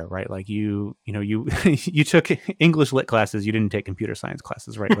a writer, right? Like you took English lit classes, you didn't take computer science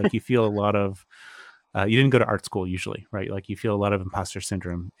classes, right? Like you feel a lot of you didn't go to art school usually, right? Like you feel a lot of imposter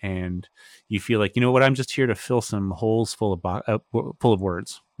syndrome, and you feel like, you know what, I'm just here to fill some holes full of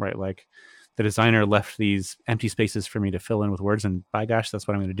words, right? Like the designer left these empty spaces for me to fill in with words, and by gosh, that's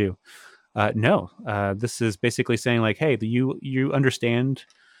what I'm going to do. No, this is basically saying like, hey, you understand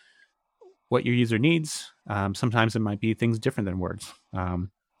what your user needs. Sometimes it might be things different than words. And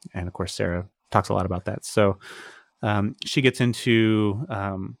of course, Sarah talks a lot about that. So she gets into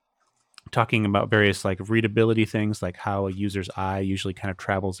talking about various like readability things, like how a user's eye usually kind of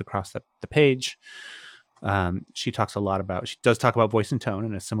travels across the page. She does talk about voice and tone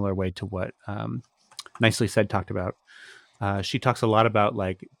in a similar way to what Nicely Said talked about. She talks a lot about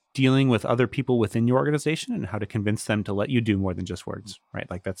like dealing with other people within your organization and how to convince them to let you do more than just words, right?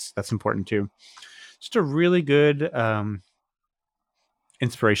 Like that's important too. Just a really good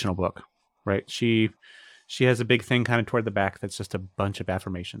inspirational book, right? She has a big thing kind of toward the back that's just a bunch of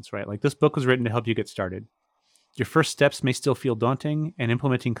affirmations, right? Like this book was written to help you get started. Your first steps may still feel daunting, and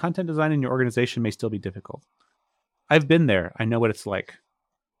implementing content design in your organization may still be difficult. I've been there. I know what it's like.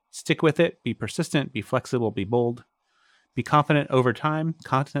 Stick with it. Be persistent. Be flexible. Be bold. Be confident. Over time,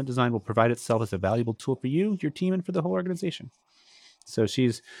 content design will provide itself as a valuable tool for you, your team, and for the whole organization. So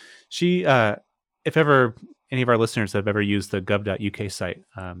if ever any of our listeners have ever used the gov.uk site,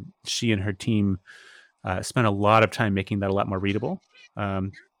 she and her team spent a lot of time making that a lot more readable.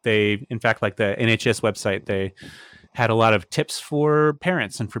 They, in fact, like the NHS website, they had a lot of tips for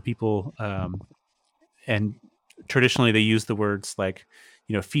parents and for people. And traditionally, they use the words like,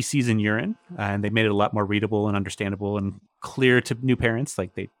 feces and urine, and they made it a lot more readable and understandable and clear to new parents.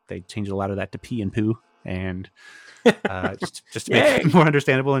 Like they changed a lot of that to pee and poo, and just to make it more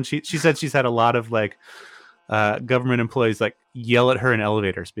understandable. And she said she's had a lot of like government employees like yell at her in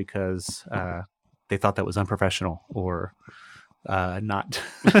elevators because they thought that was unprofessional or not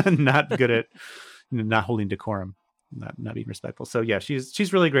not good at not holding decorum, not being respectful. So yeah,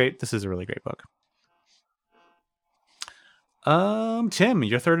 she's really great. This is a really great book. Tim,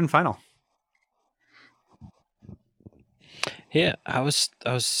 your third and final. Yeah, I was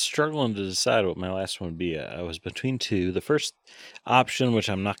struggling to decide what my last one would be. I was between two. The first option, which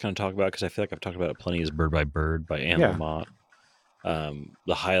I'm not going to talk about because I feel like I've talked about it plenty, is Bird by Bird by Anne Lamott.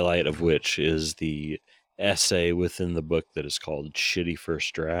 The highlight of which is the essay within the book that is called Shitty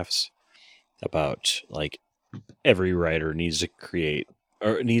First Drafts, about like every writer needs to create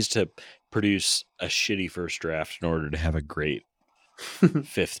or needs to produce a shitty first draft in order to have a great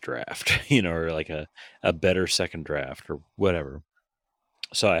fifth draft, or like a better second draft or whatever.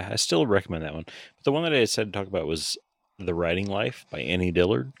 So I still recommend that one. But the one that I decided to talk about was The Writing Life by Annie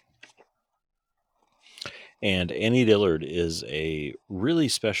Dillard. And Annie Dillard is a really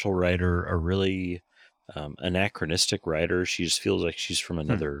special writer, a really anachronistic writer. She just feels like she's from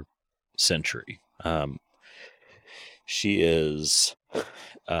another century. She is,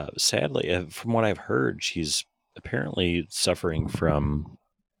 sadly, from what I've heard, she's apparently suffering from,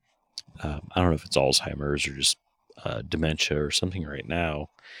 I don't know if it's Alzheimer's or just dementia or something right now,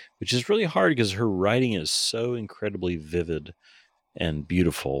 which is really hard because her writing is so incredibly vivid and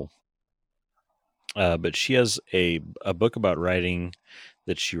beautiful. But she has a book about writing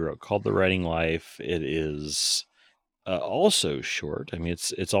that she wrote called The Writing Life. It is also short. I mean,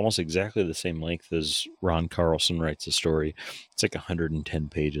 it's almost exactly the same length as Ron Carlson writes a story. It's like 110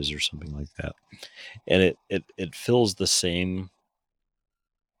 pages or something like that. And it fills the same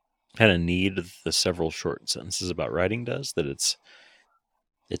kind of need the several short sentences about writing does, that it's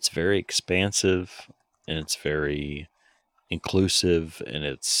very expansive and it's very inclusive and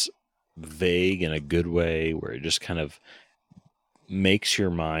it's vague in a good way, where it just kind of makes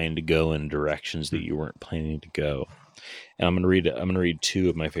your mind go in directions that you weren't planning to go. And I'm going to read two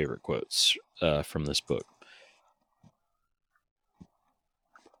of my favorite quotes from this book.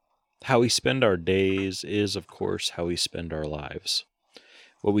 How we spend our days is, of course, how we spend our lives.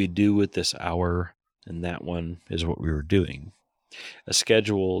 What we do with this hour and that one is what we were doing. A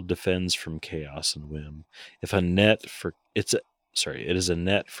schedule defends from chaos and whim. It is a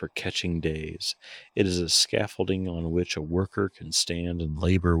net for catching days. It is a scaffolding on which a worker can stand and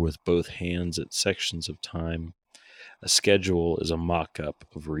labor with both hands at sections of time. A schedule is a mock-up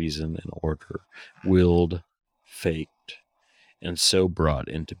of reason and order, willed, faked, and so brought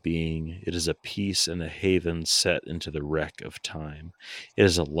into being. It is a peace and a haven set into the wreck of time. It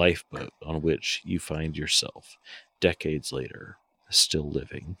is a lifeboat on which you find yourself, decades later, still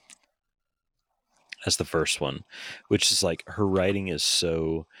living. That's the first one, which is like, her writing is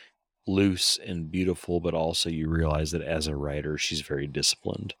so loose and beautiful, but also you realize that as a writer, she's very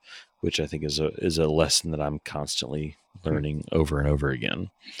disciplined, which I think is a lesson that I'm constantly learning over and over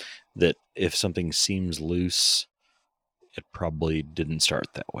again. That if something seems loose, it probably didn't start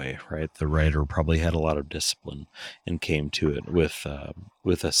that way, right? The writer probably had a lot of discipline and came to it with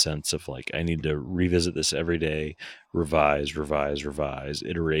a sense of like, I need to revisit this every day, revise.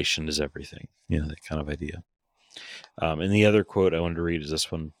 Iteration is everything, that kind of idea. And the other quote I wanted to read is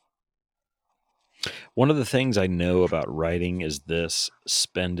this one. One of the things I know about writing is this: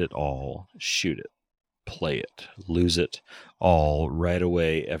 spend it all, shoot it, play it, lose it all right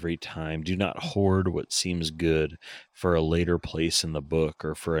away every time. Do not hoard what seems good for a later place in the book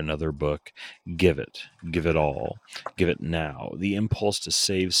or for another book. Give it all, give it now. The impulse to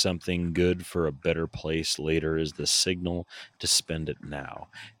save something good for a better place later is the signal to spend it now.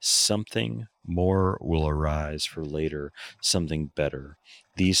 Something more will arise for later, something better.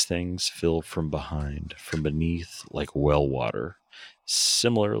 These things fill from behind, from beneath, like well water.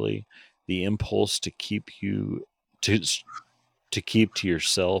 Similarly, the impulse to keep to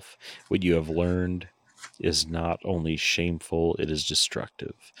yourself what you have learned is not only shameful, it is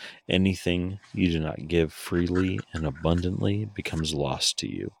destructive. Anything you do not give freely and abundantly becomes lost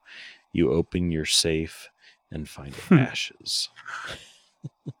to you. You open your safe and find ashes.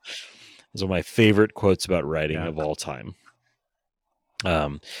 It's one of my favorite quotes about writing of all time.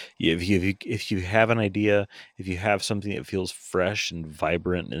 If you have an idea, if you have something that feels fresh and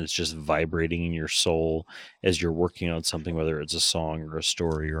vibrant and it's just vibrating in your soul as you're working on something, whether it's a song or a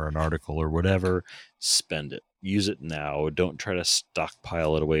story or an article or whatever, spend it. Use it now. Don't try to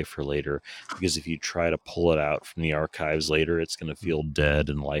stockpile it away for later, because if you try to pull it out from the archives later, it's going to feel dead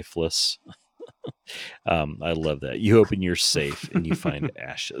and lifeless. I love that. You open your safe and you find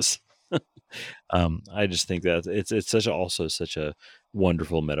ashes. I just think that it's also such a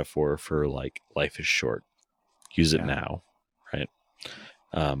wonderful metaphor for like life is short. Use it now, right?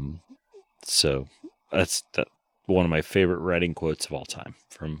 So that's one of my favorite writing quotes of all time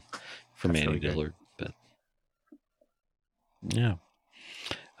from Annie really Dillard. But yeah,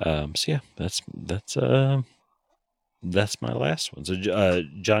 so yeah, that's my last one. So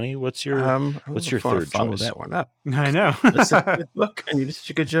Johnny, what's your third follow choice? that one up? I know. It's a good book, and you did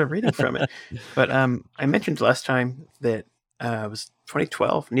such a good job reading from it. But I mentioned last time that it was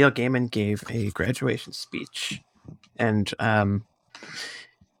 2012. Neil Gaiman gave a graduation speech, and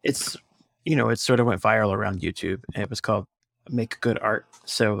it's it sort of went viral around YouTube. And it was called "Make Good Art."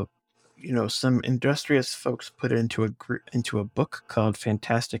 So some industrious folks put it into a book called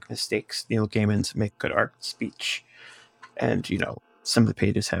 "Fantastic Mistakes: Neil Gaiman's Make Good Art Speech." And some of the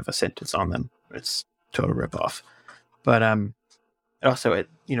pages have a sentence on them. It's total ripoff, but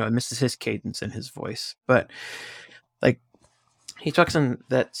it misses his cadence and his voice. But like, he talks in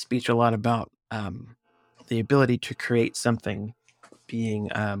that speech a lot about the ability to create something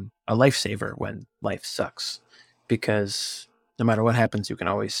being a lifesaver when life sucks, because no matter what happens, you can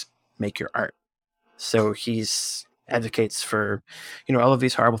always make your art. So he's advocates for all of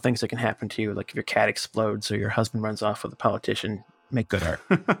these horrible things that can happen to you, like if your cat explodes or your husband runs off with a politician, make good art.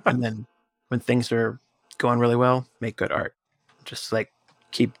 And then when things are going really well, make good art. Just like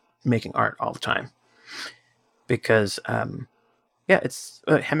keep making art all the time, because it's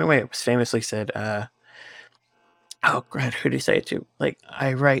Hemingway famously said, oh god, who did he say it to? Like,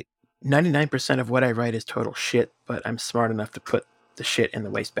 I write 99% of what I write is total shit, but I'm smart enough to put the shit in the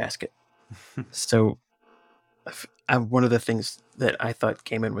wastebasket. So one of the things that I thought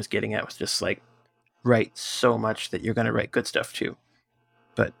Gaiman was getting at was just like, write so much that you're going to write good stuff too.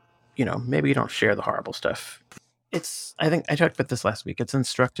 But, maybe you don't share the horrible stuff. I think I talked about this last week. It's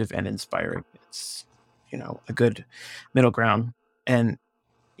instructive and inspiring. It's, a good middle ground. And,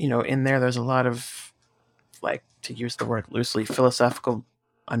 in there's a lot of, like, to use the word loosely, philosophical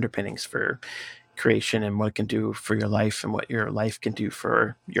underpinnings for creation and what it can do for your life and what your life can do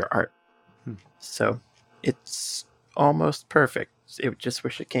for your art. So it's almost perfect. I just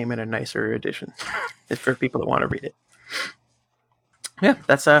wish it came in a nicer edition for people that want to read it. Yeah,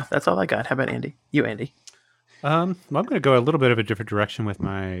 that's all I got. How about Andy? You, Andy? I'm going to go a little bit of a different direction with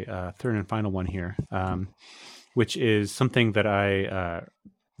my third and final one here, which is something that I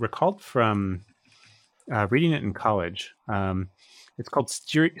recalled from reading it in college. It's called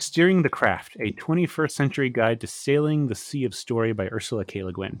Steering the Craft, a 21st Century Guide to Sailing the Sea of Story by Ursula K.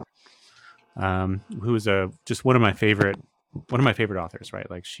 Le Guin, who is just one of my favorite authors, right?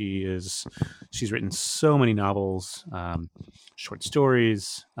 Like, she's written so many novels, short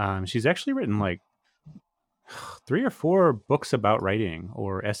stories. She's actually written like 3 or 4 books about writing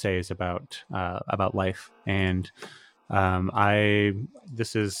or essays about life. And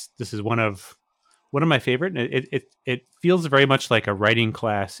this is one of my favorite. It feels very much like a writing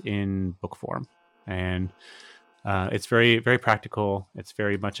class in book form, and it's very, very practical. It's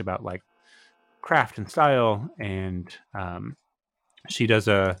very much about like craft and style, and she does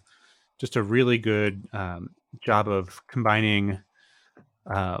just a really good job of combining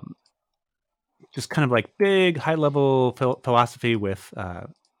just kind of like big high level philosophy with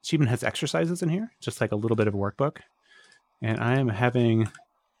she even has exercises in here, just like a little bit of a workbook. And I am having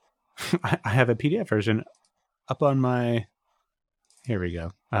I have a PDF version up on my. Here we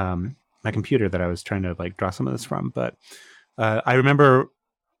go. My computer that I was trying to like draw some of this from, but I remember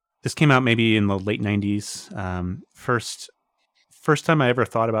this came out maybe in the late '90s. First time I ever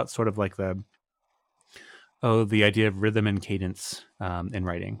thought about sort of like the idea of rhythm and cadence in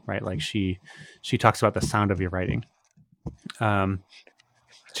writing, right? Like she talks about the sound of your writing.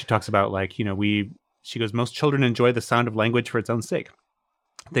 She talks about like, she goes, most children enjoy the sound of language for its own sake.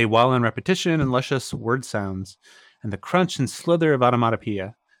 They wallow on repetition and luscious word sounds and the crunch and slither of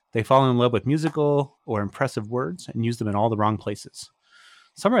onomatopoeia. They fall in love with musical or impressive words and use them in all the wrong places.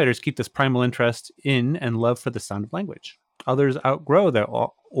 Some writers keep this primal interest in and love for the sound of language. Others outgrow their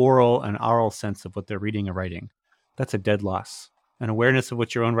oral and aural sense of what they're reading or writing. That's a dead loss. An awareness of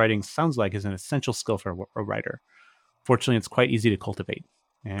what your own writing sounds like is an essential skill for a writer. Fortunately, it's quite easy to cultivate.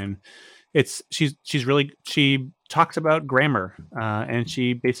 And she talks about grammar, and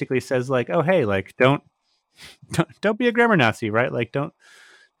she basically says like, oh hey, like don't be a grammar Nazi, right? Like don't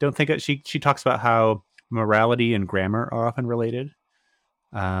think it. She talks about how morality and grammar are often related,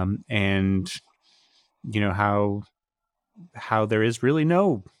 and how there is really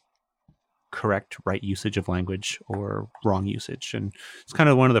no correct right usage of language or wrong usage, and it's kind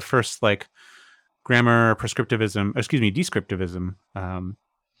of one of the first like grammar descriptivism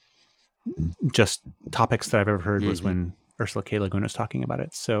just topics that I've ever heard was when Ursula K. Le Guin was talking about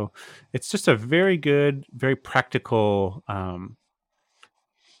it. So it's just a very good, very practical,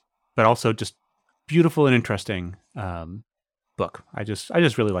 but also just beautiful and interesting book. I just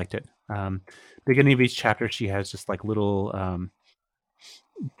really liked it. Beginning of each chapter, she has just like little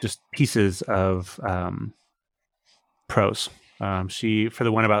just pieces of prose. For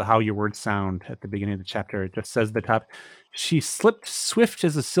the one about how your words sound at the beginning of the chapter, it just says at the top, she slipped swift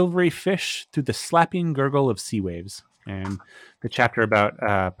as a silvery fish through the slapping gurgle of sea waves. And the chapter about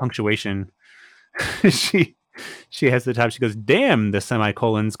punctuation, she has the top, she goes, damn, the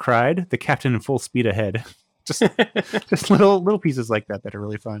semicolons cried, the captain in full speed ahead. just little pieces like that are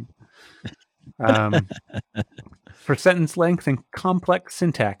really fun. For sentence length and complex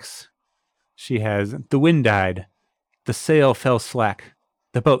syntax, she has, the wind died, the sail fell slack,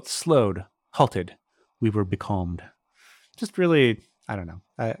 the boat slowed, halted, we were becalmed. Just really, I don't know.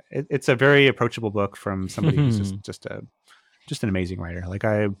 It's a very approachable book from somebody who's just an amazing writer. Like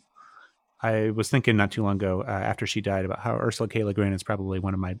I was thinking not too long ago after she died about how Ursula K. Le Guin is probably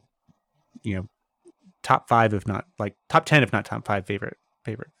one of my, top 5, if not like top 10, if not top 5 favorite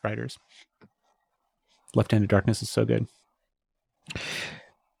writers. Left Hand of Darkness is so good.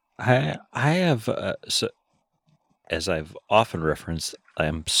 I have so, as I've often referenced, I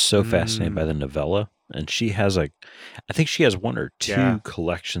am so fascinated by the novella, and she has I think she has one or two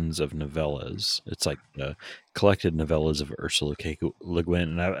collections of novellas. It's like collected novellas of Ursula K. Le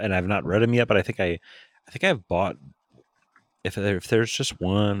Guin, and I've not read them yet, but I think I've bought, if there's just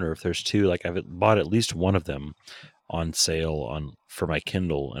one or if there's two, like I've bought at least one of them on sale for my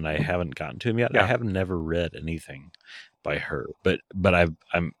Kindle, and I haven't gotten to them yet. I have never read anything by her, but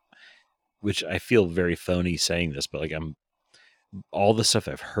I'm which I feel very phony saying this, but like all the stuff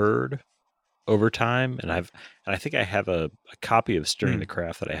I've heard over time, and I think I have a copy of Stirring the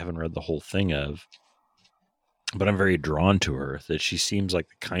Craft that I haven't read the whole thing of, but I'm very drawn to her, that she seems like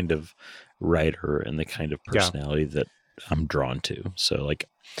the kind of writer and the kind of personality that I'm drawn to. So like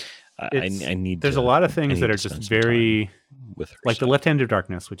I need there's a lot of things that are just very with her, like The Left Hand of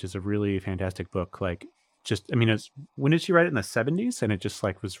Darkness, which is a really fantastic book. Like when did she write it? In the 70s? And it just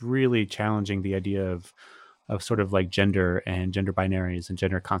like was really challenging the idea of sort of like gender and gender binaries and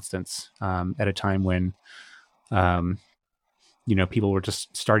gender constants at a time when people were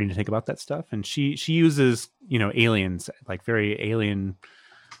just starting to think about that stuff. And she uses aliens, like very alien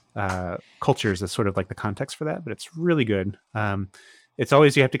cultures, as sort of like the context for that, but it's really good. It's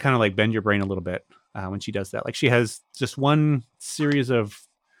always, you have to kind of like bend your brain a little bit when she does that. Like she has just one series of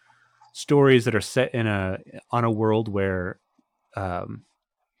stories that are set on a world where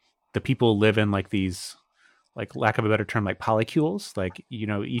the people live in like these, like lack of a better term, like polycules. Like,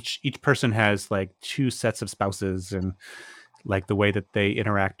 each person has like 2 sets of spouses, and like the way that they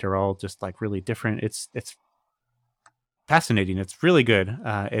interact are all just like really different. It's fascinating. It's really good.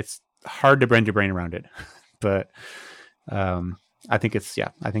 It's hard to bend your brain around it, but I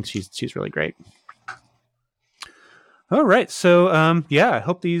think she's really great. All right. So, I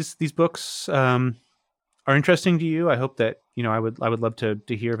hope these books are interesting to you. I hope that, I would love to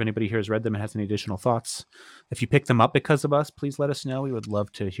hear if anybody here has read them and has any additional thoughts. If you pick them up because of us, please let us know. We would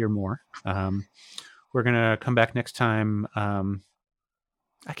love to hear more. We're going to come back next time. I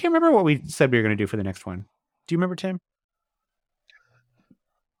can't remember what we said we were going to do for the next one. Do you remember, Tim?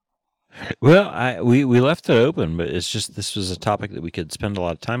 Well, we left it open, but it's just this was a topic that we could spend a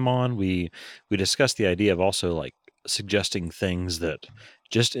lot of time on. We discussed the idea of also like suggesting things that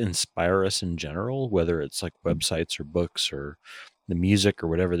just inspire us in general, whether it's like websites or books or the music or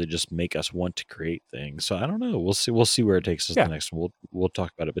whatever that just make us want to create things. So I don't know. We'll see where it takes us Yeah. the next one. We'll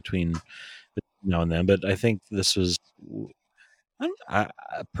talk about it between now and then. But I think this was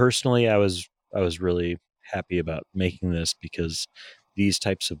personally I was really happy about making this because these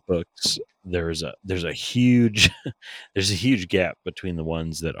types of books there's a huge there's a huge gap between the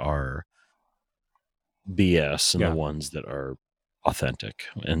ones that are BS and the ones that are authentic.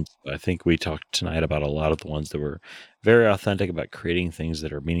 And I think we talked tonight about a lot of the ones that were very authentic about creating things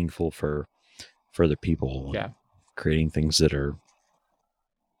that are meaningful for the people. Yeah. Creating things that are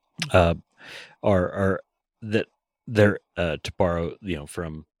that they're to borrow,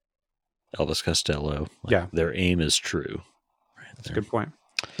 from Elvis Costello. Their aim is true. Right, that's a good point.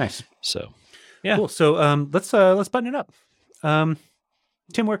 Nice. So, yeah, cool. So let's button it up. Tim,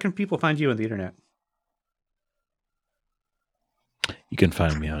 where can people find you on the internet? You can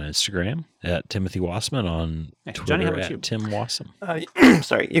find me on Instagram at Timothy Wassman, on Twitter Johnny, how about you? at Tim Wassam.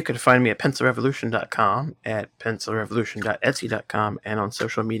 Sorry, you can find me at pencilrevolution.com, at pencilrevolution.etsy.com, and on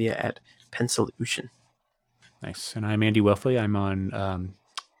social media at pencilution. Nice. And I'm Andy Welfley. I'm on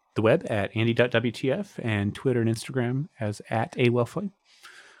the web at andy.wtf and Twitter and Instagram as at @awelfley.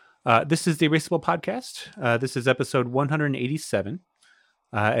 This is the Erasable Podcast. This is episode 187.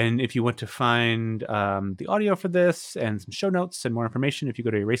 And if you want to find the audio for this and some show notes and more information, if you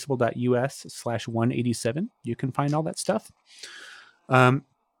go to erasable.us/187, you can find all that stuff.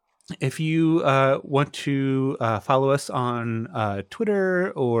 If you want to follow us on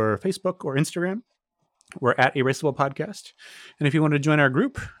Twitter or Facebook or Instagram, we're at Erasable Podcast. And if you want to join our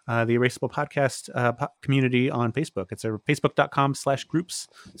group, the Erasable Podcast community on Facebook, it's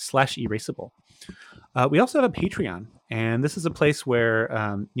facebook.com/groups/erasable. We also have a Patreon, and this is a place where,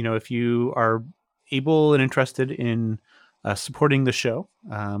 if you are able and interested in supporting the show,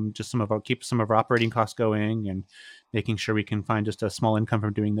 just keep some of our operating costs going and making sure we can find just a small income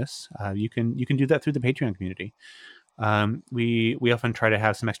from doing this, you can do that through the Patreon community. We often try to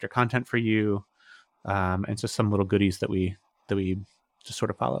have some extra content for you, and just some little goodies that we just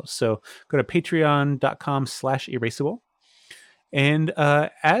sort of follow. So go to patreon.com/erasable. And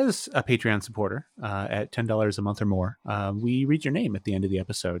as a Patreon supporter at $10 a month or more, we read your name at the end of the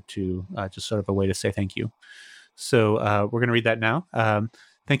episode to just sort of a way to say thank you. So we're going to read that now.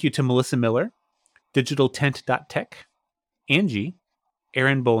 Thank you to Melissa Miller, digitaltent.tech, Angie,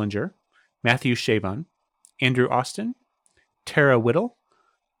 Aaron Bollinger, Matthew Shavon, Andrew Austin, Tara Whittle,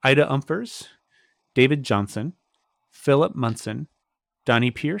 Ida Umphers, David Johnson, Philip Munson,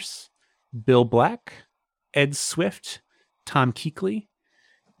 Donnie Pierce, Bill Black, Ed Swift, Tom Keekley,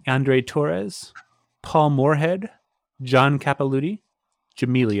 Andre Torres, Paul Moorhead, John Capilouti,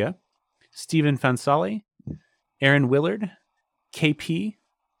 Jamelia, Stephen Fansali, Aaron Willard, KP,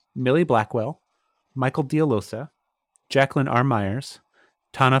 Millie Blackwell, Michael Dialosa, Jacqueline R. Myers,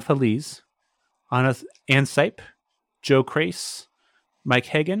 Tana Feliz, Anna Ann Sipe, Joe Crace, Mike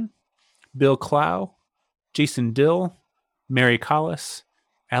Hagan, Bill Clow, Jason Dill, Mary Collis,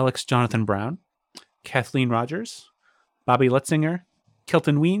 Alex Jonathan Brown, Kathleen Rogers, Bobby Letzinger,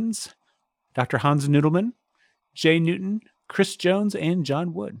 Kelton Weens, Dr. Hans Noodleman, Jay Newton, Chris Jones, and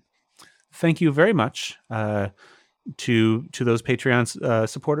John Wood. Thank you very much to those Patreon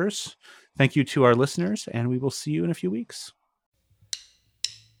supporters. Thank you to our listeners, and we will see you in a few weeks.